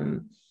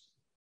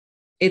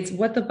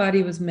what the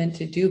body was meant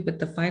to do, but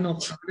the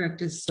final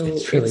product is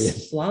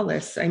it's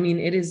flawless.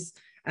 It is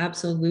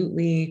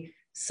absolutely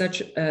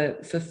such a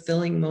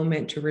fulfilling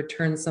moment to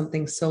return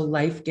something so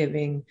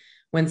life-giving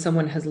when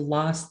someone has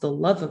lost the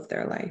love of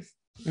their life.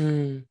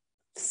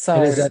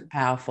 So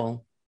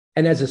powerful.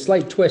 And as a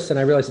slight twist, and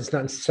I realize it's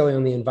not necessarily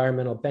on the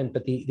environmental bent,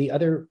 but the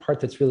other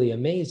part that's really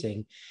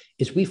amazing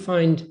is we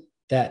find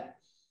that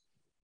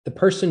the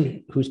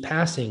person who's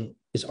passing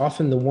is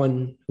often the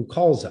one who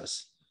calls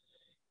us.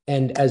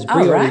 And as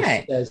Brie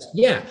always says,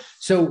 yeah.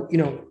 So,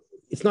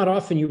 it's not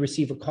often you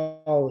receive a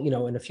call,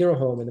 in a funeral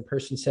home, and the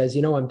person says,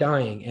 I'm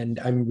dying and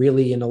I'm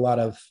really in a lot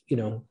of,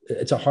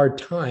 it's a hard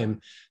time,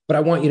 but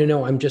I want you to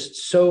know I'm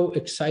just so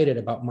excited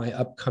about my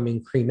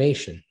upcoming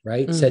cremation,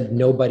 right? Said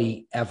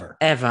nobody ever.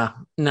 Ever.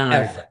 No.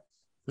 Ever.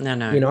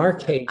 No. In our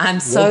case, I'm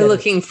so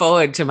looking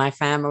forward to my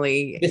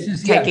family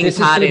taking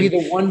part in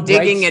the one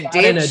digging a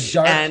ditch in a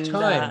dark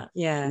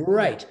time.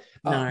 Right.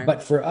 No.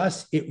 But for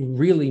us, it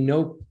really,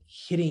 no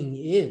kidding,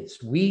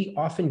 is. We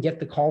often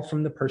get the call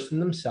from the person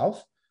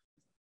themselves.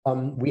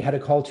 We had a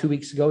call 2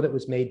 weeks ago that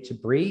was made to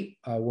Bree.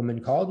 A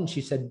woman called and she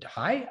said,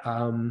 "Hi,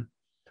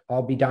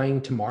 I'll be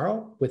dying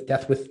tomorrow with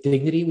death with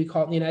dignity." We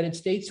call it in the United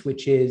States,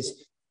 which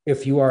is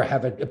if you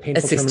have a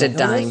painful assisted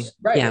dying, illness,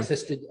 right? Yeah.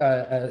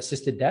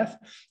 Assisted death.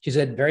 She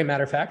said, very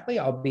matter of factly,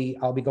 I'll be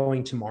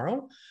going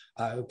tomorrow.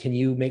 Can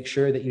you make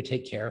sure that you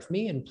take care of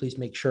me? And please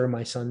make sure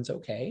my son's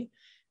okay.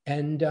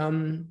 And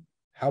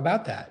how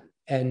about that?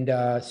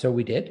 And so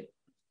we did.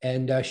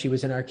 And she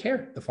was in our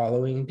care the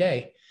following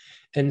day.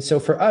 And so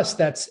for us,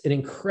 that's an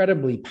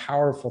incredibly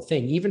powerful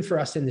thing, even for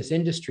us in this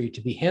industry,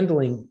 to be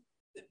handling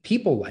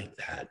people like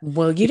that.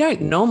 Well, you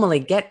don't normally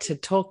get to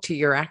talk to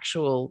your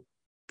actual,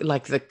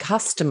 like the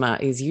customer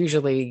is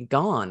usually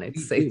gone.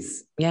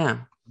 It's yeah.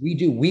 We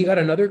do. We got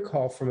another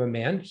call from a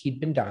man. He'd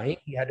been dying.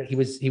 He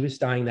was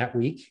dying that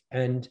week,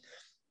 and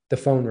the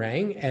phone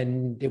rang,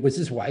 and it was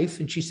his wife.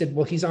 And she said,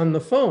 "Well, he's on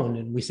the phone."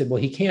 And we said,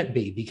 "Well, he can't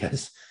be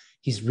because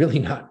he's really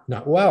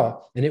not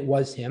well." And it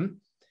was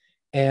him.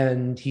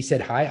 And he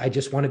said, "Hi, I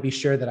just want to be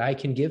sure that I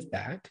can give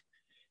back.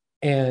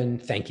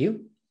 And thank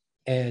you."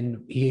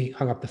 And he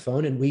hung up the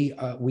phone, and we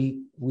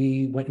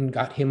went and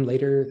got him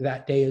later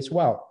that day as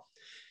well.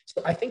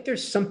 So I think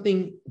there's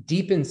something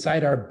deep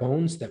inside our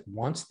bones that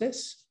wants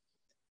this.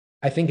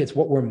 I think it's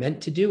what we're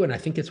meant to do. And I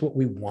think it's what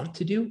we want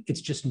to do.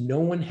 It's just no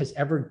one has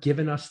ever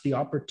given us the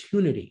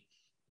opportunity.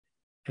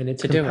 And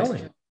it's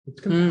compelling.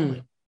 It's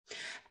compelling.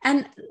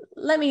 And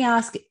let me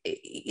ask,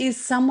 is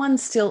someone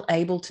still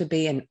able to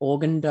be an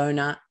organ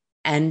donor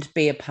and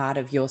be a part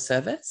of your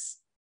service?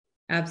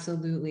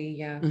 Absolutely.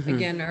 Yeah.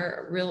 Again,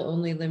 our real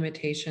only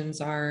limitations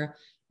are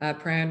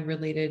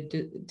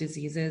prion-related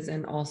diseases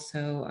and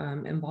also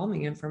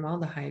embalming and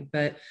formaldehyde.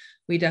 But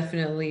we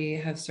definitely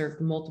have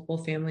served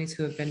multiple families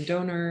who have been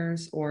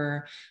donors,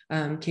 or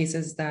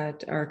cases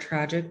that are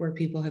tragic where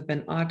people have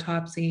been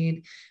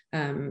autopsied.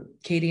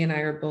 Katie and I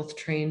are both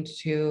trained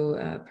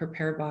to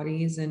prepare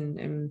bodies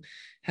and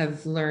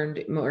have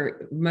learned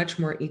much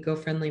more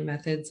eco-friendly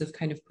methods of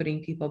kind of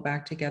putting people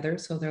back together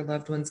so their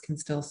loved ones can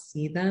still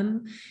see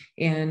them.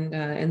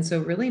 And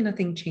so really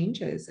nothing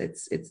changes.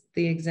 It's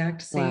the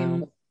exact same.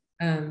 Wow.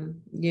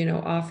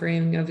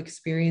 Offering of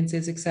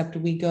experiences, except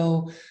we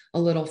go a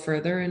little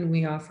further and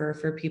we offer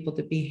for people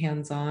to be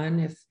hands-on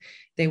if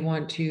they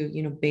want to,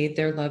 bathe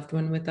their loved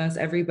one with us.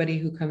 Everybody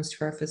who comes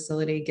to our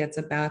facility gets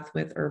a bath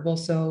with herbal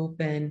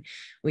soap, and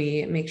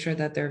we make sure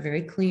that they're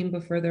very clean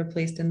before they're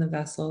placed in the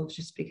vessel,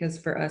 just because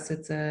for us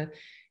it's a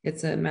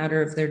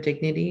matter of their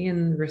dignity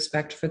and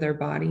respect for their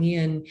body,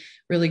 and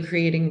really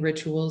creating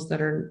rituals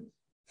that are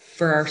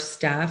for our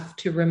staff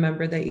to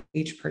remember that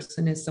each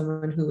person is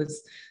someone who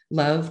is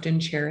loved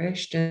and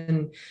cherished.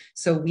 And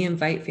so we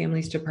invite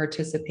families to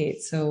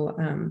participate. So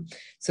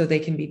they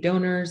can be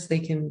donors, they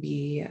can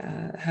be,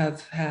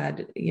 have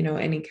had,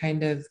 any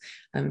kind of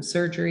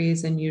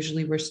surgeries. And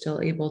usually we're still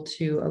able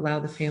to allow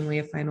the family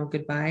a final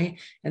goodbye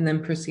and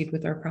then proceed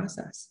with our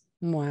process.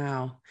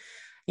 Wow.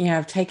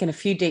 I've taken a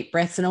few deep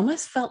breaths and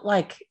almost felt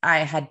like I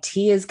had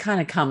tears kind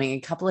of coming a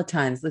couple of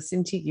times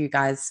listening to you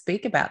guys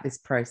speak about this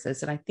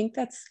process. And I think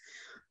that's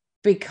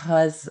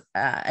because,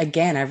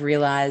 again, I've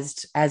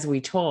realized as we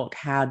talk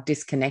how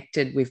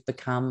disconnected we've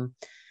become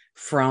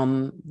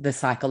from the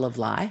cycle of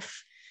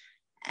life,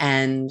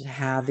 and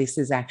how this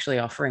is actually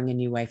offering a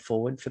new way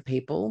forward for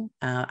people.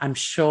 I'm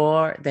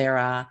sure there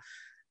are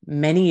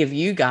many of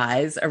you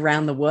guys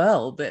around the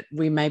world that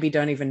we maybe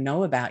don't even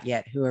know about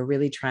yet who are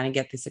really trying to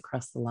get this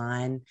across the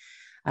line.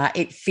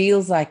 It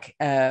feels like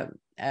a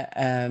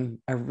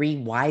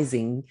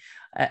rewising,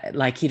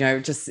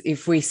 just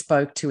if we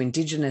spoke to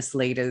Indigenous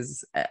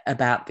leaders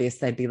about this,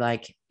 they'd be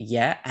like,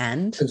 yeah,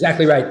 and?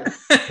 Exactly right.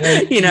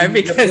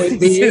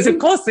 Because of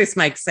course this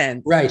makes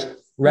sense. Right.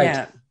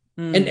 Yeah.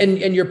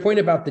 And your point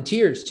about the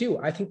tears too,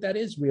 I think that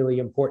is really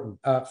important.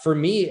 For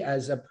me,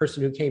 as a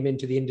person who came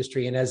into the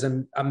industry and as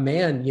a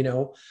man,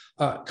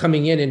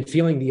 coming in and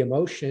feeling the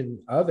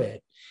emotion of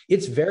it,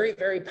 it's very,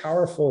 very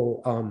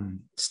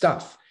powerful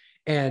stuff.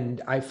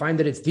 And I find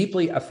that it's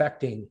deeply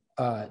affecting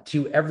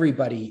to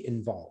everybody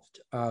involved,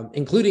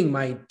 including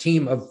my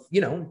team of,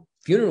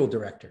 funeral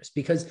directors,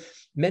 because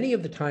many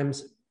of the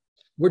times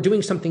we're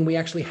doing something we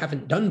actually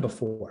haven't done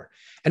before.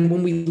 And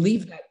when we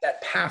leave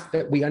that path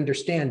that we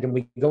understand and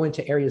we go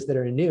into areas that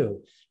are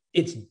new,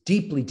 it's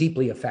deeply,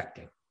 deeply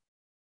affecting.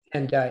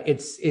 And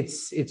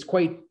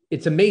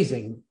it's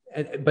amazing,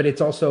 but it's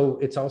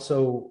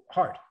also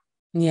hard.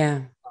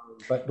 Yeah.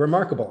 But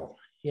remarkable.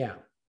 Yeah.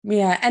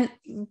 Yeah. And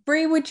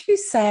Bree, would you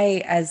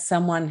say, as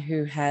someone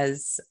who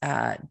has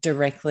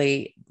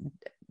directly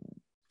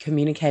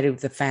communicated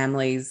with the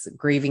families,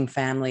 grieving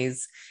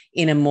families,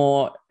 in a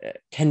more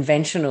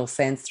conventional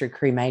sense through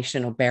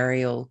cremation or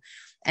burial,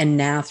 and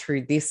now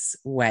through this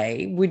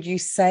way, would you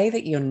say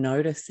that you're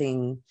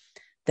noticing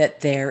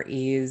that there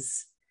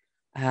is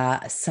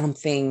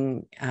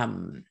something,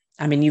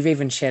 you've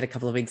even shared a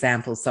couple of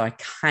examples, so I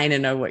kind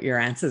of know what your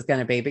answer is going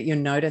to be, but you're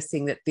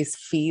noticing that this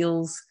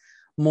feels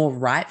more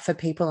right for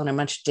people on a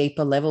much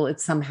deeper level?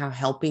 It's somehow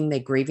helping their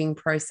grieving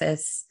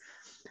process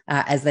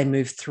as they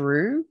move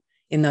through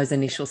in those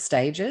initial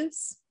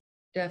stages?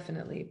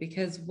 Definitely,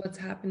 because what's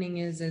happening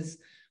is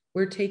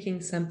we're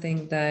taking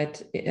something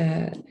that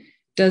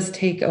does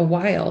take a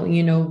while,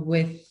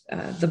 with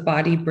the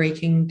body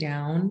breaking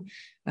down.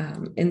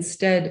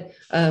 Instead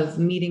of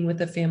meeting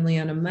with a family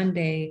on a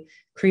Monday,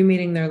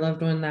 cremating their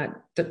loved one that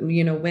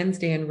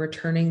Wednesday and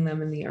returning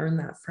them in the urn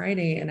that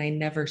Friday, and I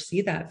never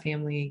see that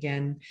family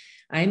again,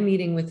 I'm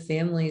meeting with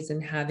families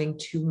and having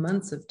 2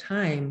 months of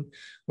time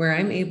where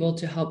I'm able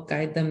to help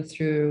guide them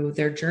through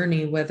their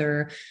journey,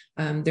 whether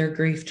their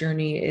grief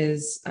journey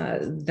is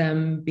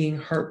them being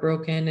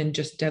heartbroken and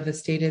just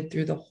devastated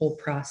through the whole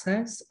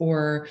process,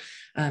 or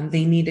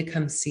they need to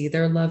come see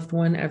their loved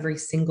one every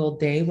single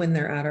day when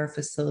they're at our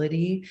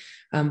facility.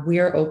 We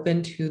are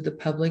open to the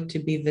public to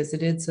be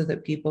visited so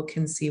that people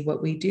can see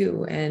what we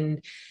do. And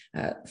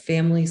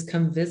families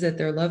come visit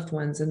their loved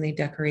ones and they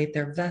decorate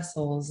their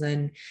vessels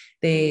and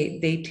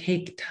they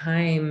take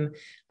time.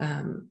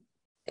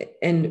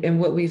 And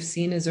what we've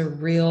seen is a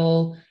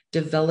real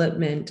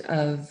development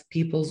of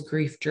people's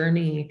grief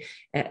journey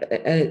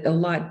a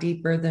lot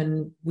deeper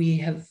than we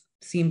have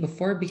seen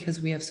before,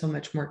 because we have so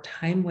much more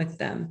time with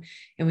them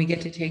and we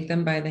get to take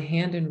them by the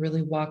hand and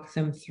really walk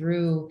them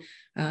through.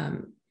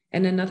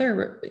 And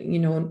another,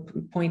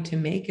 point to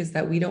make is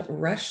that we don't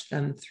rush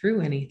them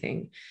through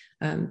anything.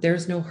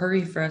 There's no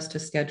hurry for us to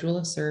schedule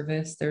a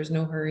service. There's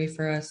no hurry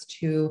for us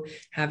to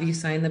have you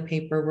sign the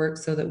paperwork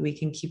so that we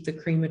can keep the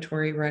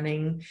crematory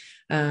running.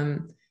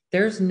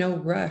 There's no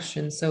rush.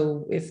 And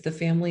so if the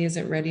family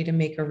isn't ready to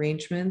make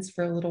arrangements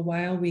for a little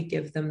while, we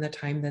give them the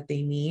time that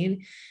they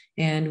need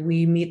and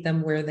we meet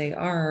them where they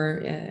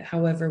are.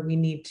 However, we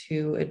need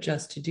to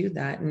adjust to do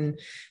that. And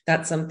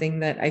that's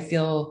something that I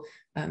feel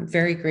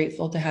very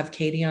grateful to have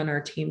Katie on our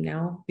team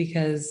now,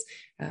 because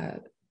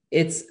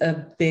it's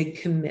a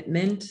big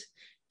commitment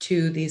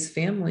to these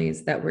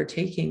families that we're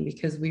taking,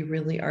 because we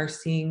really are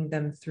seeing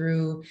them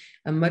through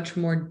a much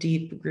more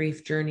deep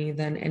grief journey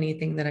than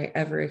anything that I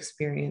ever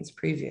experienced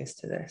previous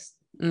to this.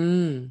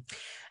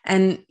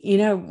 And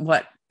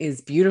what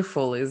is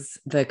beautiful is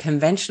the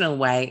conventional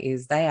way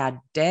is they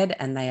are dead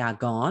and they are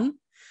gone,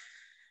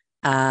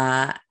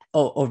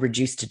 or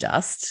reduced to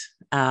dust.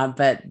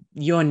 But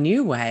your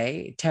new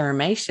way,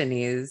 Terramation,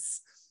 is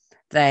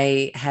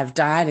they have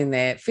died in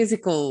their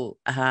physical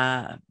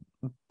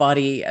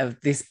body of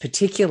this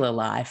particular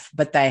life,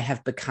 but they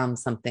have become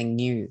something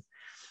new,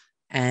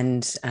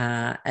 and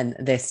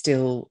they're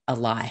still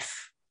alive.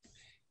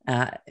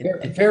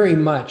 Very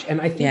much. And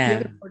I think the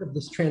other part of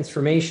this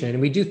transformation, and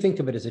we do think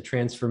of it as a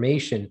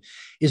transformation,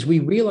 is we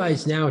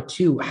realize now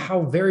too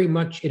how very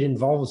much it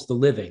involves the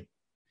living.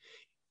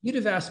 You'd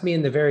have asked me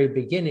in the very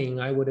beginning,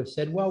 I would have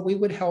said, well, we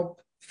would help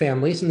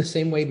families in the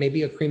same way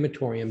maybe a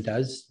crematorium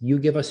does. You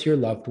give us your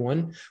loved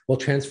one, we'll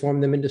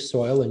transform them into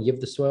soil and give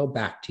the soil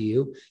back to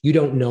you. You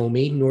don't know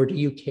me, nor do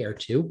you care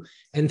to,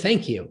 and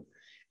thank you.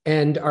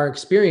 And our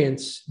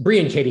experience, Bree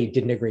and Katie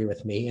didn't agree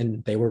with me,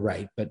 and they were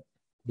right, but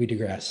we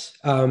digress.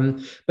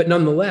 But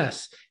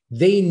nonetheless,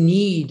 they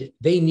need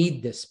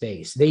this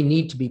space. They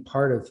need to be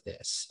part of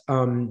this.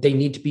 They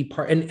need to be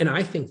part, and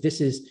I think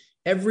this is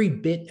every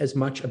bit as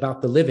much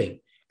about the living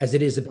as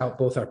it is about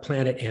both our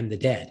planet and the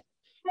dead.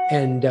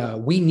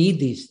 And we need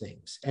these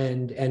things,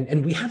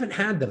 and we haven't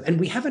had them, and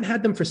we haven't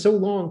had them for so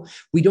long,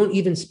 we don't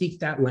even speak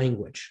that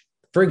language.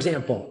 For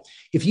example,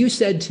 if you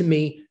said to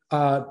me,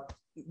 I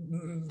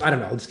don't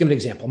know, let's give an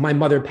example. My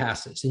mother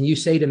passes, and you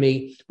say to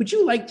me, would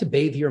you like to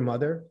bathe your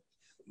mother?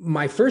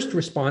 My first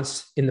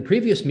response in the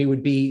previous me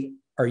would be,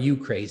 are you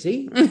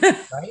crazy?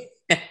 Right?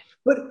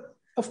 But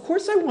of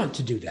course I want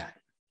to do that.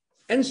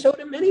 And so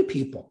do many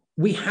people.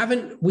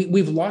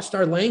 We've lost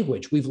our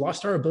language. We've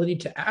lost our ability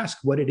to ask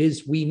what it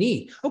is we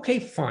need. Okay,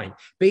 fine.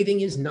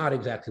 Bathing is not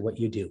exactly what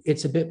you do.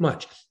 It's a bit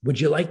much. Would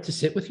you like to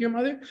sit with your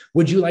mother?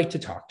 Would you like to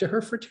talk to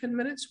her for 10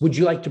 minutes? Would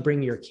you like to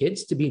bring your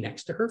kids to be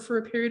next to her for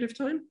a period of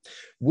time?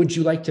 Would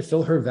you like to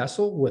fill her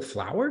vessel with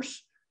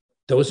flowers?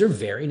 Those are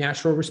very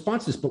natural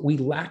responses, but we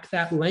lack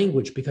that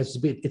language because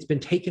it's been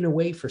taken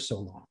away for so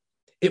long.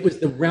 It was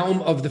the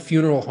realm of the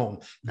funeral home.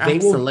 They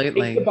Absolutely.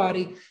 will take the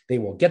body. They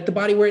will get the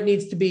body where it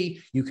needs to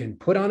be. You can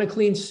put on a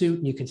clean suit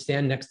and you can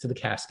stand next to the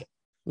casket.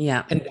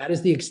 Yeah. And that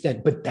is the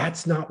extent, but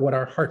that's not what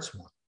our hearts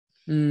want.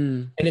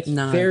 And it's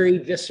very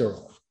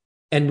visceral.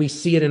 And we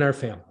see it in our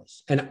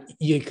families. And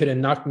you could have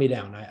knocked me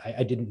down.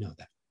 I didn't know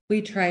that.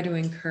 We try to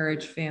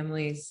encourage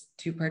families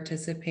to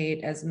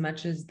participate as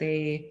much as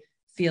they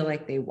feel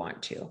like they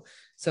want to.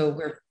 So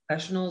we're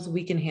professionals,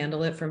 we can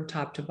handle it from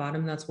top to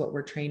bottom. That's what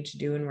we're trained to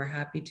do and we're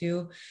happy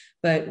to.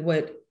 But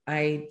what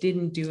I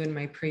didn't do in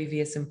my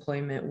previous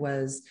employment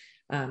was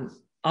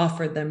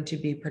offer them to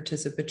be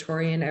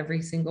participatory in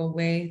every single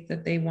way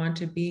that they want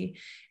to be,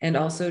 and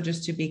also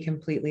just to be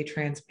completely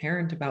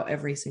transparent about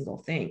every single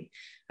thing.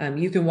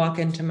 You can walk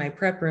into my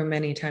prep room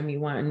anytime you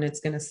want, and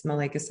it's going to smell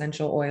like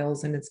essential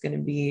oils, and it's going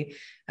to be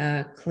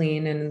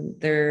clean, and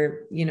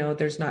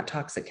there's not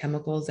toxic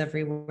chemicals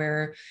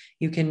everywhere.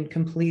 You can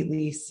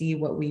completely see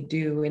what we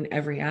do in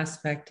every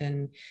aspect,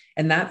 and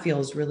that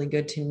feels really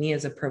good to me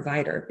as a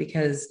provider,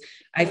 because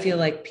I feel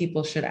like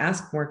people should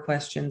ask more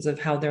questions of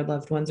how their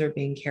loved ones are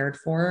being cared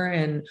for.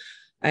 And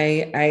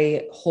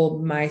I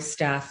hold my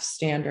staff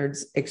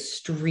standards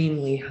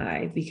extremely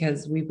high,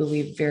 because we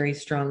believe very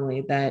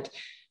strongly that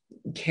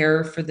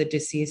care for the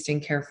deceased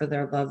and care for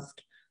their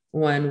loved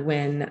one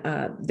when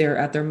they're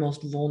at their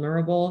most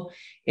vulnerable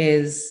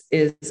is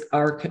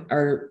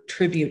our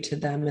tribute to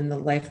them and the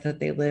life that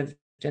they lived,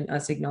 and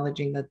us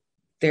acknowledging that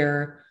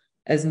they're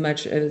as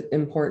much as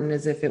important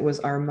as if it was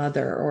our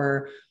mother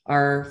or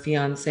our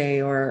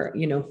fiance or,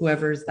 you know,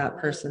 whoever's that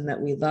person that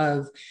we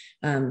love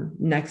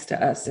next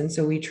to us. And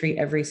so we treat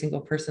every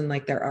single person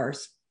like they're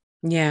ours.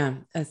 Yeah,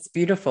 that's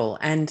beautiful.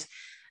 And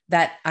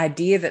that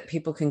idea that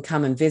people can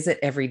come and visit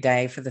every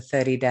day for the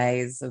 30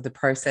 days of the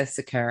process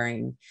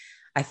occurring,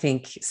 I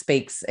think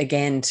speaks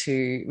again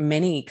to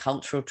many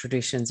cultural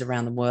traditions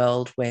around the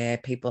world where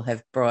people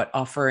have brought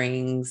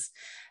offerings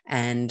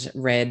and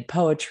read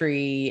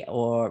poetry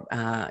or,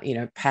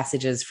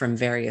 passages from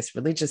various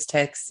religious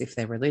texts, if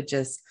they're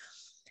religious.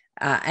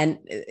 And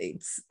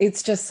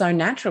it's just so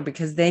natural,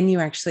 because then you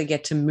actually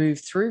get to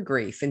move through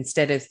grief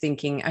instead of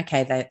thinking,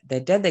 okay, they're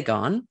dead, they're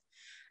gone,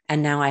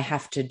 and now I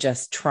have to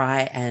just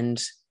try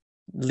and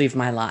live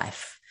my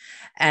life.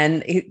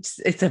 And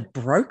it's a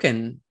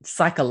broken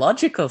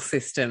psychological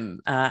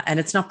system, and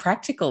it's not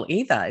practical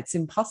either. It's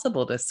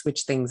impossible to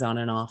switch things on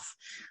and off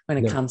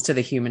when it comes to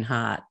the human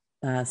heart.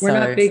 We're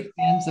not big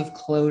fans of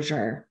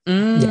closure.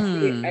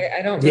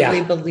 I don't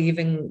really believe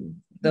in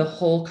the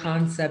whole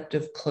concept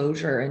of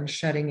closure and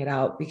shutting it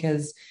out,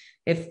 because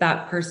if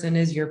that person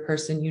is your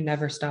person, you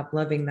never stop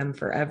loving them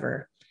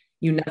forever.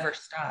 You never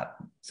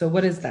stop. So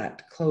what is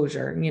that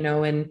closure? You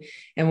know, and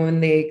when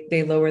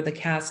they lower the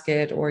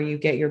casket or you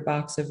get your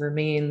box of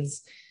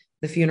remains,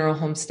 the funeral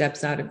home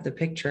steps out of the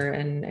picture.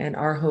 And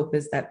our hope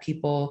is that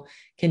people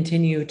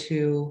continue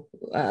to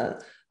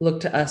look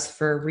to us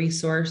for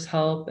resource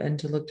help, and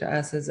to look to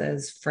us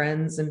as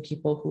friends and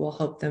people who will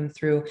help them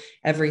through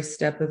every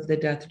step of the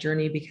death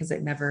journey, because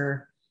it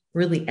never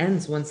really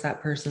ends once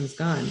that person's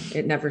gone.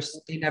 They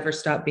never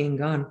stop being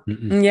gone.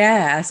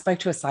 Yeah, I spoke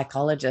to a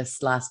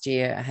psychologist last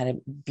year. I had a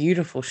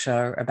beautiful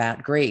show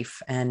about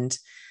grief, and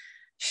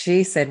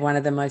she said one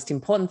of the most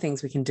important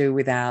things we can do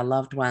with our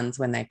loved ones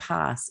when they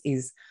pass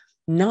is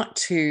not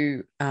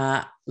to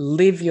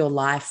live your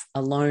life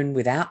alone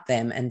without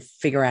them and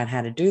figure out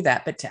how to do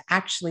that, but to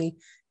actually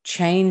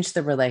change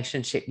the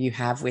relationship you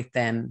have with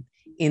them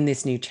in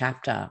this new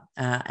chapter.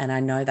 And I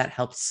know that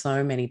helps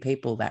so many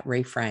people, that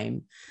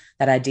reframe,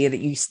 that idea that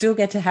you still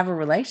get to have a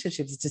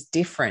relationship. It's just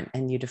different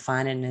and you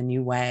define it in a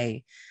new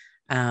way.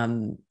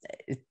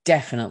 It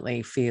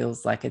definitely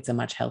feels like it's a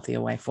much healthier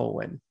way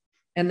forward.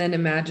 And then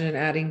imagine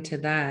adding to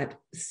that,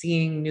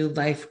 seeing new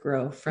life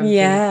grow from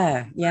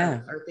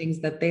or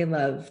things that they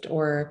loved,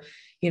 or,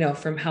 you know,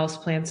 from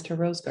houseplants to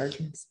rose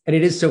gardens. And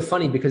it is so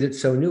funny because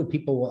it's so new.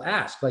 People will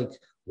ask, like,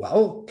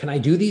 well, can I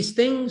do these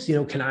things? You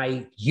know, can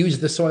I use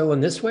the soil in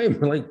this way? And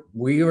we're like,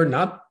 we are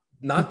not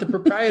the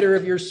proprietor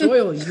of your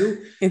soil.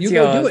 You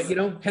go do it. You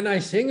know, can I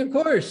sing? Of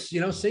course,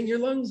 you know, sing your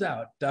lungs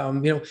out.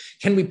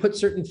 Can we put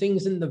certain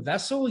things in the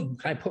vessel? Can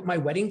I put my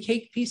wedding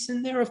cake piece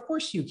in there? Of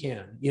course you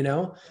can, you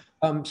know.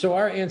 So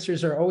our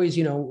answers are always,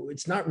 you know,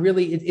 it's not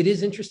really, it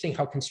is interesting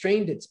how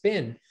constrained it's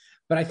been,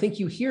 but I think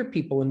you hear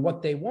people and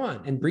what they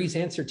want. And Bree's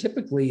answer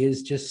typically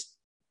is just,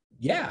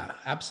 yeah,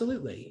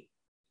 absolutely.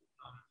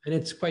 And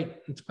it's quite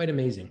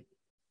amazing.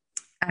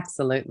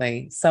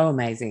 Absolutely. So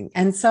amazing.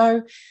 And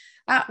so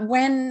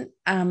when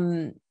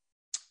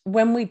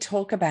we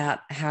talk about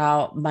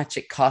how much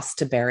it costs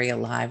to bury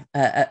alive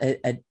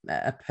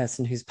a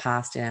person who's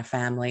passed in our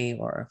family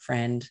or a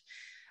friend,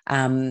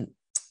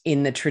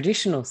 in the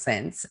traditional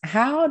sense,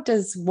 how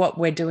does what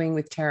we're doing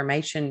with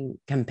Terramation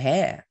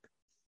compare?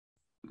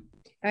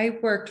 I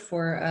worked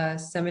for a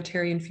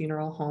cemetery and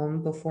funeral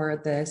home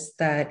before this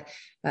that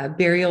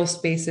burial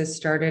spaces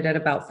started at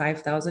about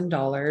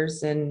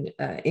 $5,000 and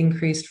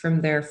increased from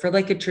there for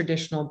like a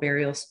traditional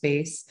burial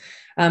space.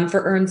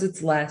 For urns,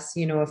 it's less,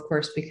 you know, of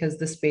course, because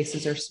the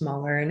spaces are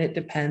smaller and it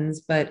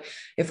depends. But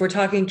if we're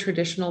talking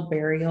traditional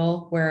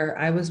burial, where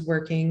I was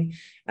working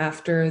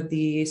after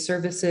the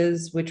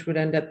services, which would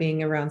end up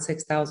being around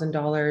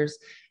 $6,000,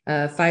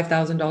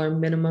 $5,000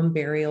 minimum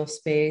burial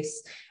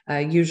space,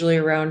 usually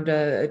around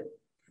a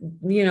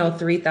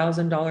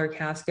 $3,000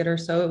 casket or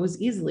so, it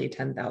was easily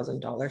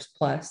 $10,000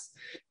 plus.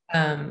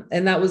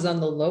 And that was on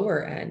the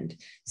lower end.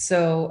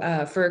 So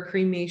for a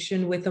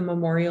cremation with a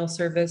memorial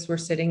service, we're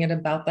sitting at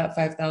about that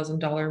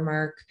 $5,000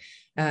 mark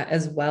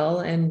as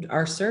well. And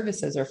our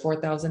services are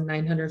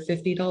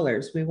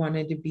 $4,950. We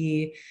wanted to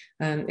be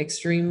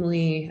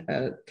extremely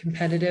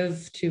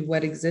competitive to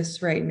what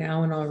exists right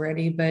now and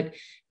already. But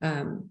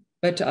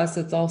to us,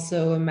 it's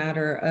also a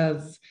matter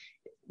of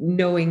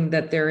knowing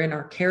that they're in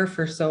our care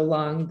for so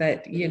long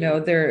that, you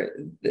know,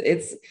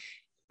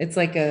 it's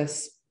like a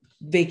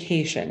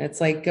vacation.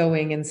 It's like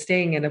going and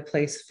staying in a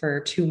place for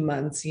 2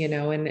 months, you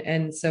know,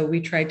 and so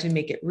we tried to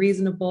make it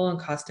reasonable and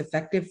cost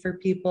effective for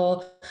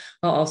people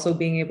while also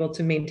being able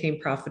to maintain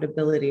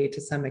profitability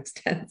to some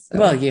extent. So.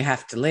 Well, you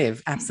have to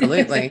live,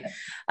 absolutely,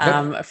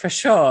 for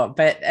sure.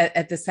 But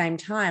at the same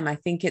time, I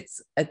think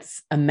it's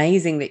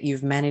amazing that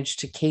you've managed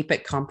to keep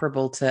it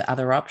comparable to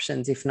other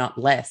options, if not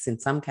less in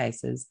some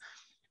cases,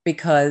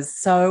 because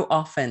so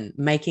often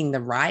making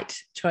the right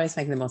choice,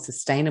 making the more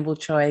sustainable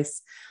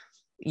choice,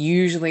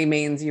 usually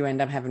means you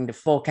end up having to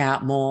fork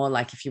out more.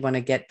 Like if you want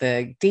to get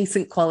the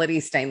decent quality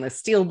stainless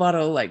steel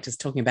bottle, like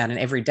just talking about an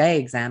everyday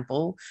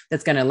example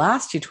that's going to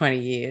last you 20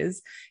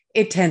 years,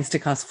 it tends to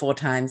cost 4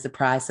 times the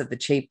price of the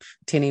cheap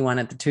tinny one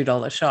at the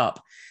 $2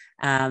 shop.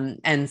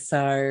 And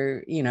so,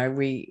 you know,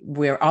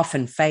 we're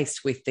often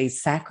faced with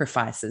these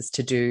sacrifices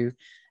to do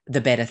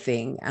the better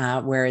thing,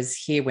 whereas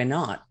here we're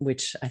not,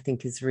 which I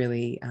think is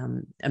really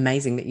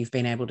amazing that you've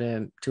been able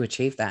to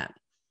achieve that.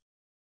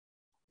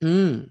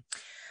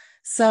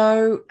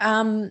 So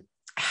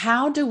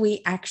how do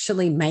we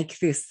actually make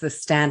this the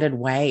standard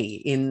way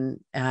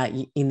in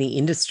the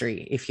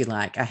industry, if you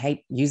like? I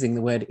hate using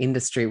the word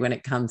industry when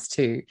it comes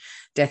to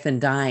death and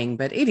dying,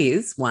 but it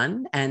is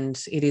one,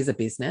 and it is a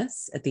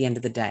business at the end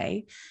of the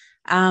day.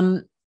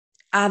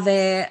 Are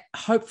there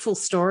hopeful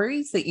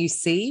stories that you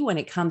see when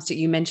it comes to,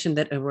 you mentioned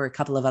that there were a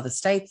couple of other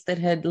states that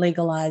had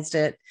legalized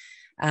it.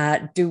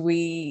 Do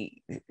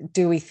we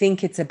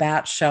think it's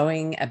about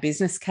showing a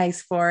business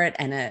case for it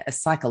and a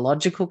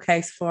psychological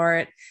case for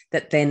it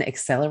that then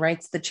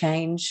accelerates the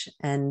change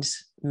and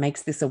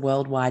makes this a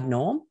worldwide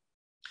norm?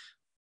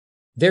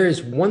 There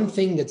is one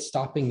thing that's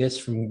stopping this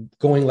from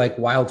going like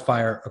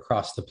wildfire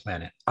across the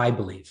planet, I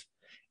believe,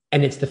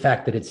 and it's the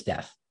fact that it's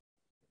death.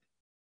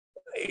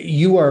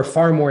 You are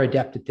far more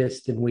adept at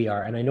this than we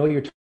are, and I know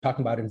you're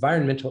talking about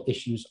environmental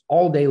issues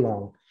all day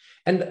long.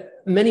 And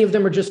many of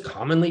them are just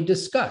commonly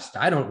discussed.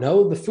 I don't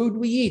know, the food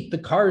we eat, the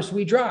cars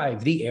we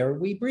drive, the air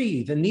we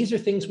breathe. And these are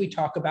things we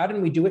talk about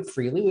and we do it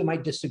freely. We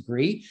might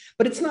disagree,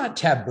 but it's not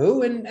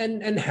taboo,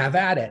 and have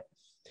at it.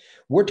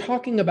 We're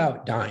talking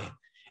about dying,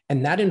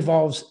 and that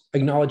involves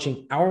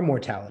acknowledging our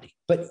mortality.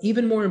 But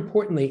even more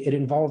importantly, it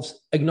involves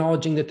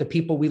acknowledging that the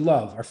people we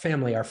love, our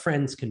family, our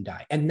friends can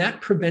die. And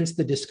that prevents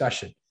the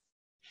discussion.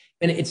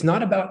 And it's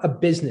not about a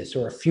business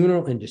or a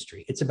funeral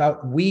industry. It's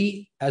about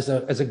we as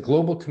a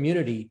global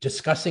community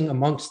discussing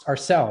amongst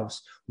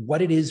ourselves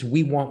what it is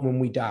we want when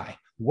we die.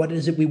 What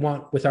is it we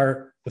want with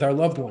our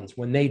loved ones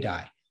when they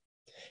die?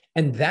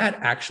 And that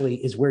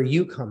actually is where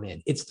you come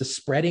in. It's the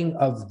spreading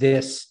of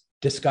this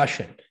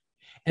discussion.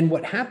 And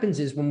what happens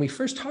is when we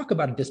first talk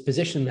about a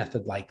disposition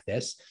method like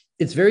this,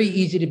 it's very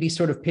easy to be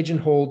sort of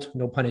pigeonholed,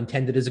 no pun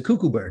intended, as a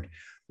cuckoo bird,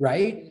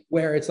 right?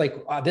 Where it's like,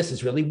 oh, this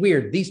is really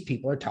weird. These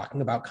people are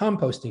talking about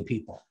composting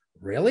people.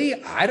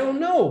 Really? I don't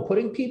know.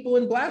 Putting people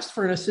in blast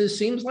furnaces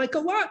seems like a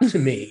lot to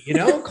me, you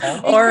know?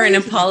 Or in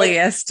a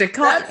polyester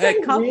coffin.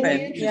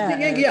 Really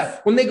interesting. Yeah.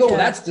 When they go, well,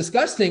 that's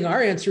disgusting,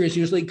 our answer is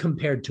usually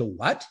compared to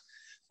what?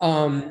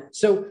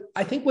 So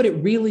I think what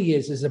it really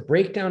is a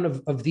breakdown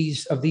of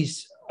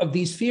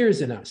these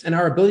fears in us and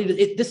our ability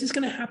to, this is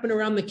going to happen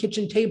around the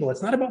kitchen table.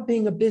 It's not about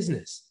being a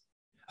business.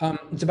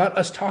 It's about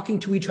us talking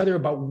to each other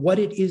about what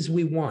it is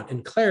we want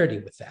and clarity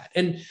with that.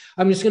 And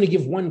I'm just going to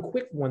give one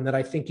quick one that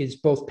I think is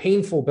both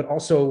painful, but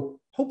also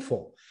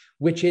hopeful,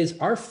 which is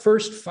our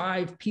first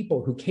 5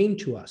 people who came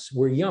to us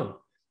were young.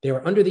 They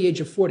were under the age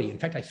of 40. In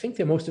fact, I think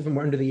that most of them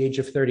were under the age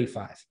of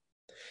 35.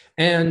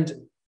 And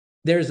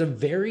there's a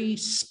very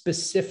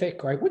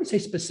specific, or I wouldn't say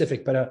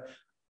specific, but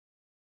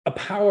a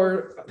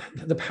power,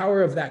 the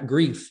power of that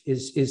grief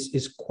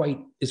is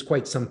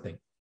quite something.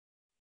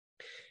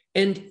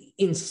 And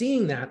in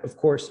seeing that, of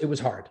course, it was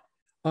hard.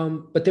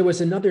 But there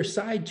was another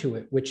side to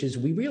it, which is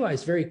we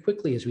realized very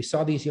quickly as we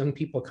saw these young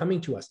people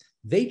coming to us,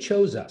 they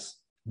chose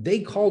us. They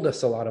called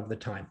us a lot of the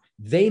time.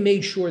 They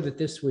made sure that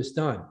this was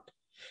done.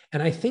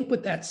 And I think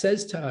what that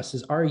says to us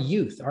is our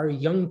youth, our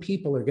young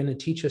people are going to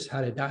teach us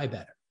how to die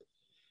better.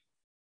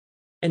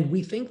 And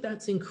we think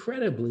that's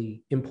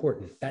incredibly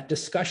important. That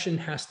discussion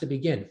has to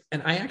begin.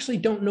 And I actually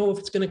don't know if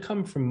it's going to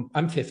come from,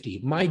 I'm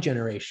 50, my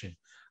generation.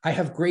 I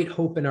have great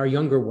hope in our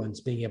younger ones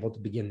being able to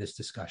begin this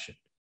discussion,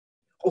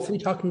 hopefully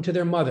talking to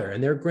their mother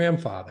and their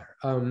grandfather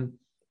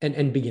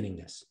and beginning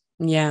this.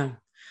 Yeah.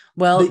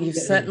 Well, you've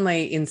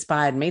certainly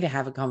inspired me to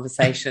have a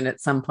conversation at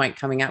some point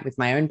coming up with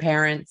my own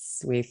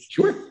parents, with,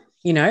 sure,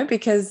 you know,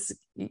 because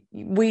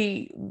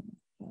we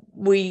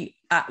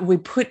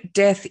put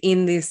death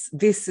in this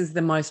is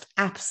the most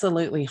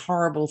absolutely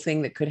horrible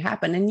thing that could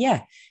happen. And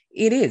yeah,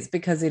 it is,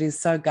 because it is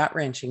so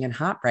gut-wrenching and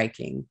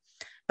heartbreaking.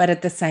 But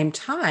at the same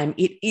time,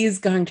 it is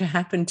going to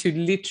happen to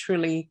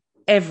literally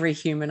every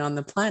human on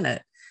the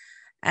planet.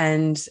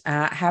 And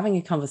having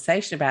a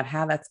conversation about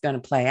how that's going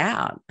to play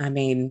out. I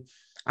mean,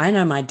 I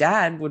know my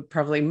dad would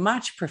probably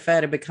much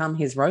prefer to become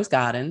his rose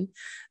garden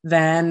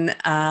than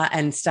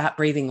and start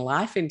breathing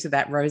life into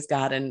that rose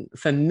garden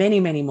for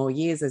many, many more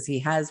years as he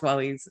has while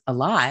he's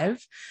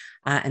alive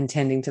and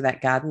tending to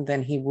that garden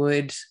than he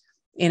would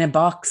in a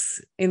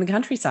box in the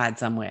countryside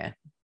somewhere.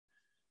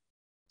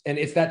 And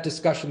it's that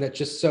discussion that's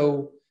just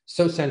so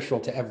central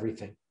to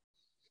everything.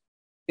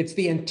 It's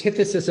the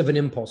antithesis of an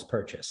impulse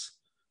purchase.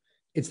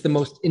 It's the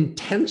most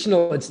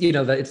intentional. It's, you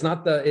know, it's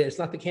not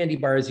the candy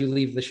bar as you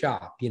leave the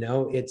shop. You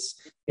know, it's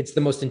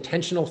the most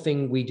intentional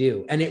thing we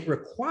do, and it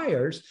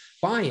requires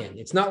buy-in.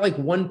 It's not like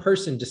one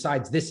person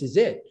decides this is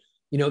it.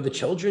 You know, the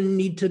children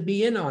need to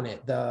be in on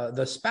it.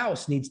 The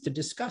spouse needs to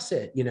discuss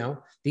it. You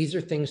know, these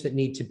are things that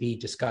need to be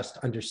discussed,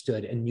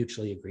 understood, and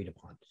mutually agreed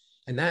upon.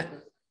 And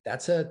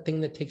that's a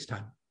thing that takes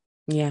time.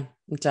 Yeah,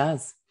 it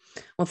does.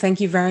 Well, thank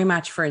you very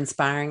much for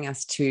inspiring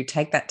us to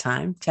take that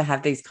time to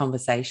have these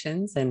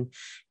conversations and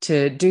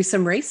to do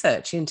some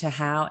research into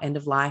how end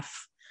of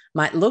life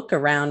might look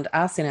around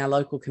us in our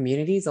local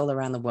communities all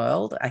around the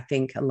world. I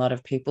think a lot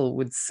of people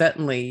would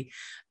certainly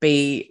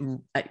be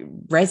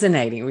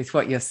resonating with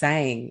what you're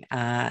saying.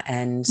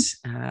 I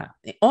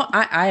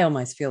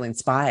almost feel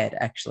inspired,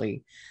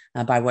 actually,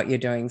 by what you're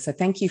doing. So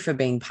thank you for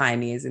being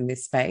pioneers in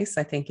this space.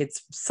 I think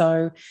it's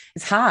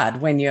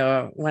hard when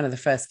you're one of the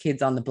first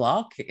kids on the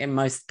block, and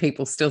most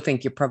people still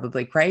think you're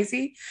probably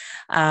crazy.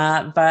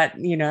 But,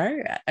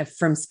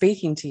 from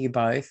speaking to you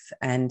both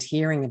and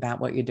hearing about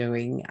what you're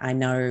doing, I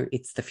know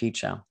it's the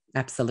future.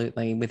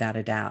 Absolutely, without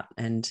a doubt.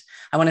 And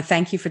I want to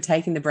thank you for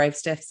taking the brave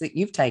steps that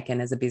you've taken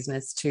as a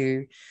business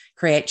to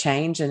create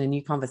change and a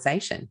new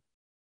conversation.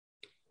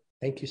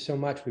 Thank you so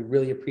much. We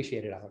really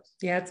appreciate it, Alex.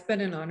 Yeah, it's been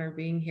an honor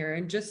being here.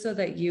 And just so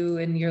that you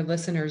and your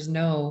listeners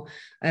know,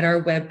 at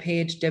our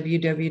webpage,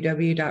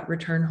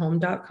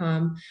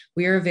 www.returnhome.com,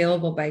 we are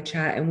available by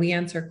chat and we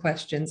answer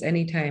questions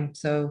anytime.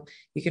 So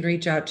you can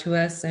reach out to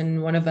us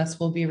and one of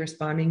us will be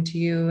responding to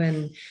you.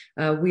 And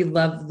we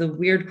love the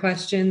weird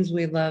questions.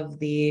 We love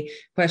the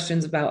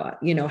questions about,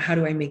 how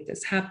do I make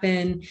this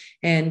happen?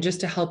 And just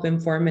to help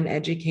inform and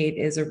educate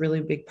is a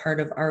really big part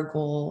of our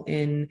goal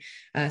in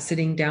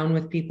sitting down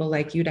with people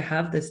like you to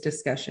have this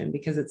discussion,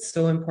 because it's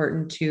so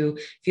important to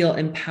feel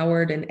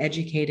empowered and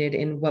educated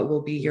in what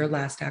will be your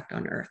last act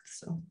on earth.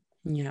 So,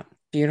 yeah,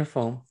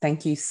 beautiful.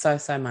 Thank you so,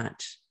 so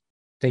much.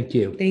 Thank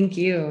you. Thank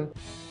you.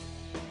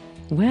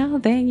 Well,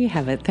 there you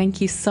have it. Thank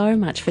you so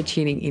much for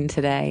tuning in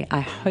today. I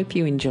hope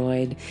you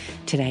enjoyed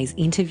today's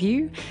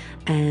interview.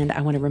 And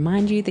I want to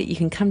remind you that you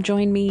can come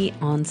join me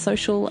on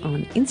social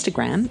on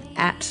Instagram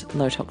at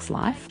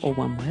LowToxLife, or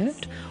one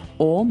word,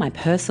 or my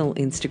personal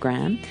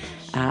Instagram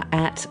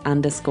at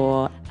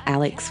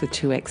 _Alex with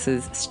 2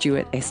 X's,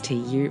 Stuart,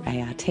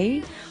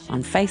 STUART.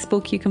 On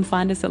Facebook, you can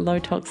find us at Low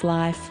Tox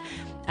Life.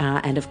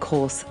 And of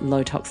course,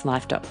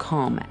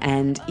 lowtoxlife.com.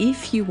 And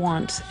if you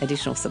want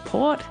additional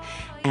support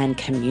and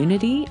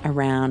community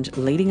around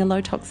leading a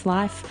low tox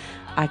life,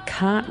 I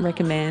can't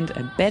recommend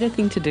a better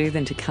thing to do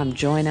than to come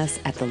join us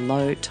at the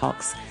Low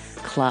Tox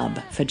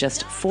Club for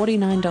just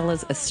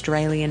 $49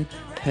 Australian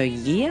per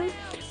year,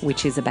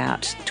 which is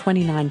about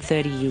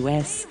 $29.30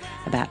 US,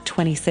 about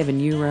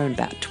 €27 and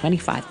about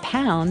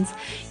 £25.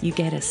 You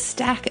get a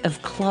stack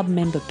of club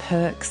member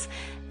perks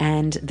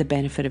and the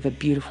benefit of a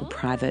beautiful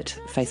private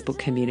Facebook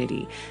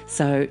community.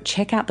 So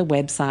check out the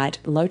website,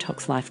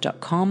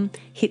 lowtoxlife.com,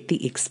 hit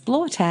the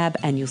Explore tab,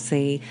 and you'll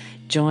see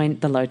join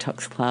the Low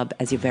Tox Club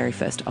as your very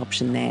first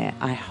option there.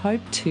 I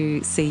hope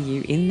to see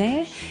you in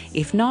there.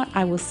 If not,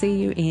 I will see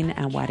you in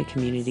our wider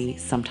community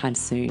sometime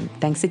soon.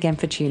 Thanks again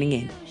for tuning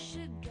in.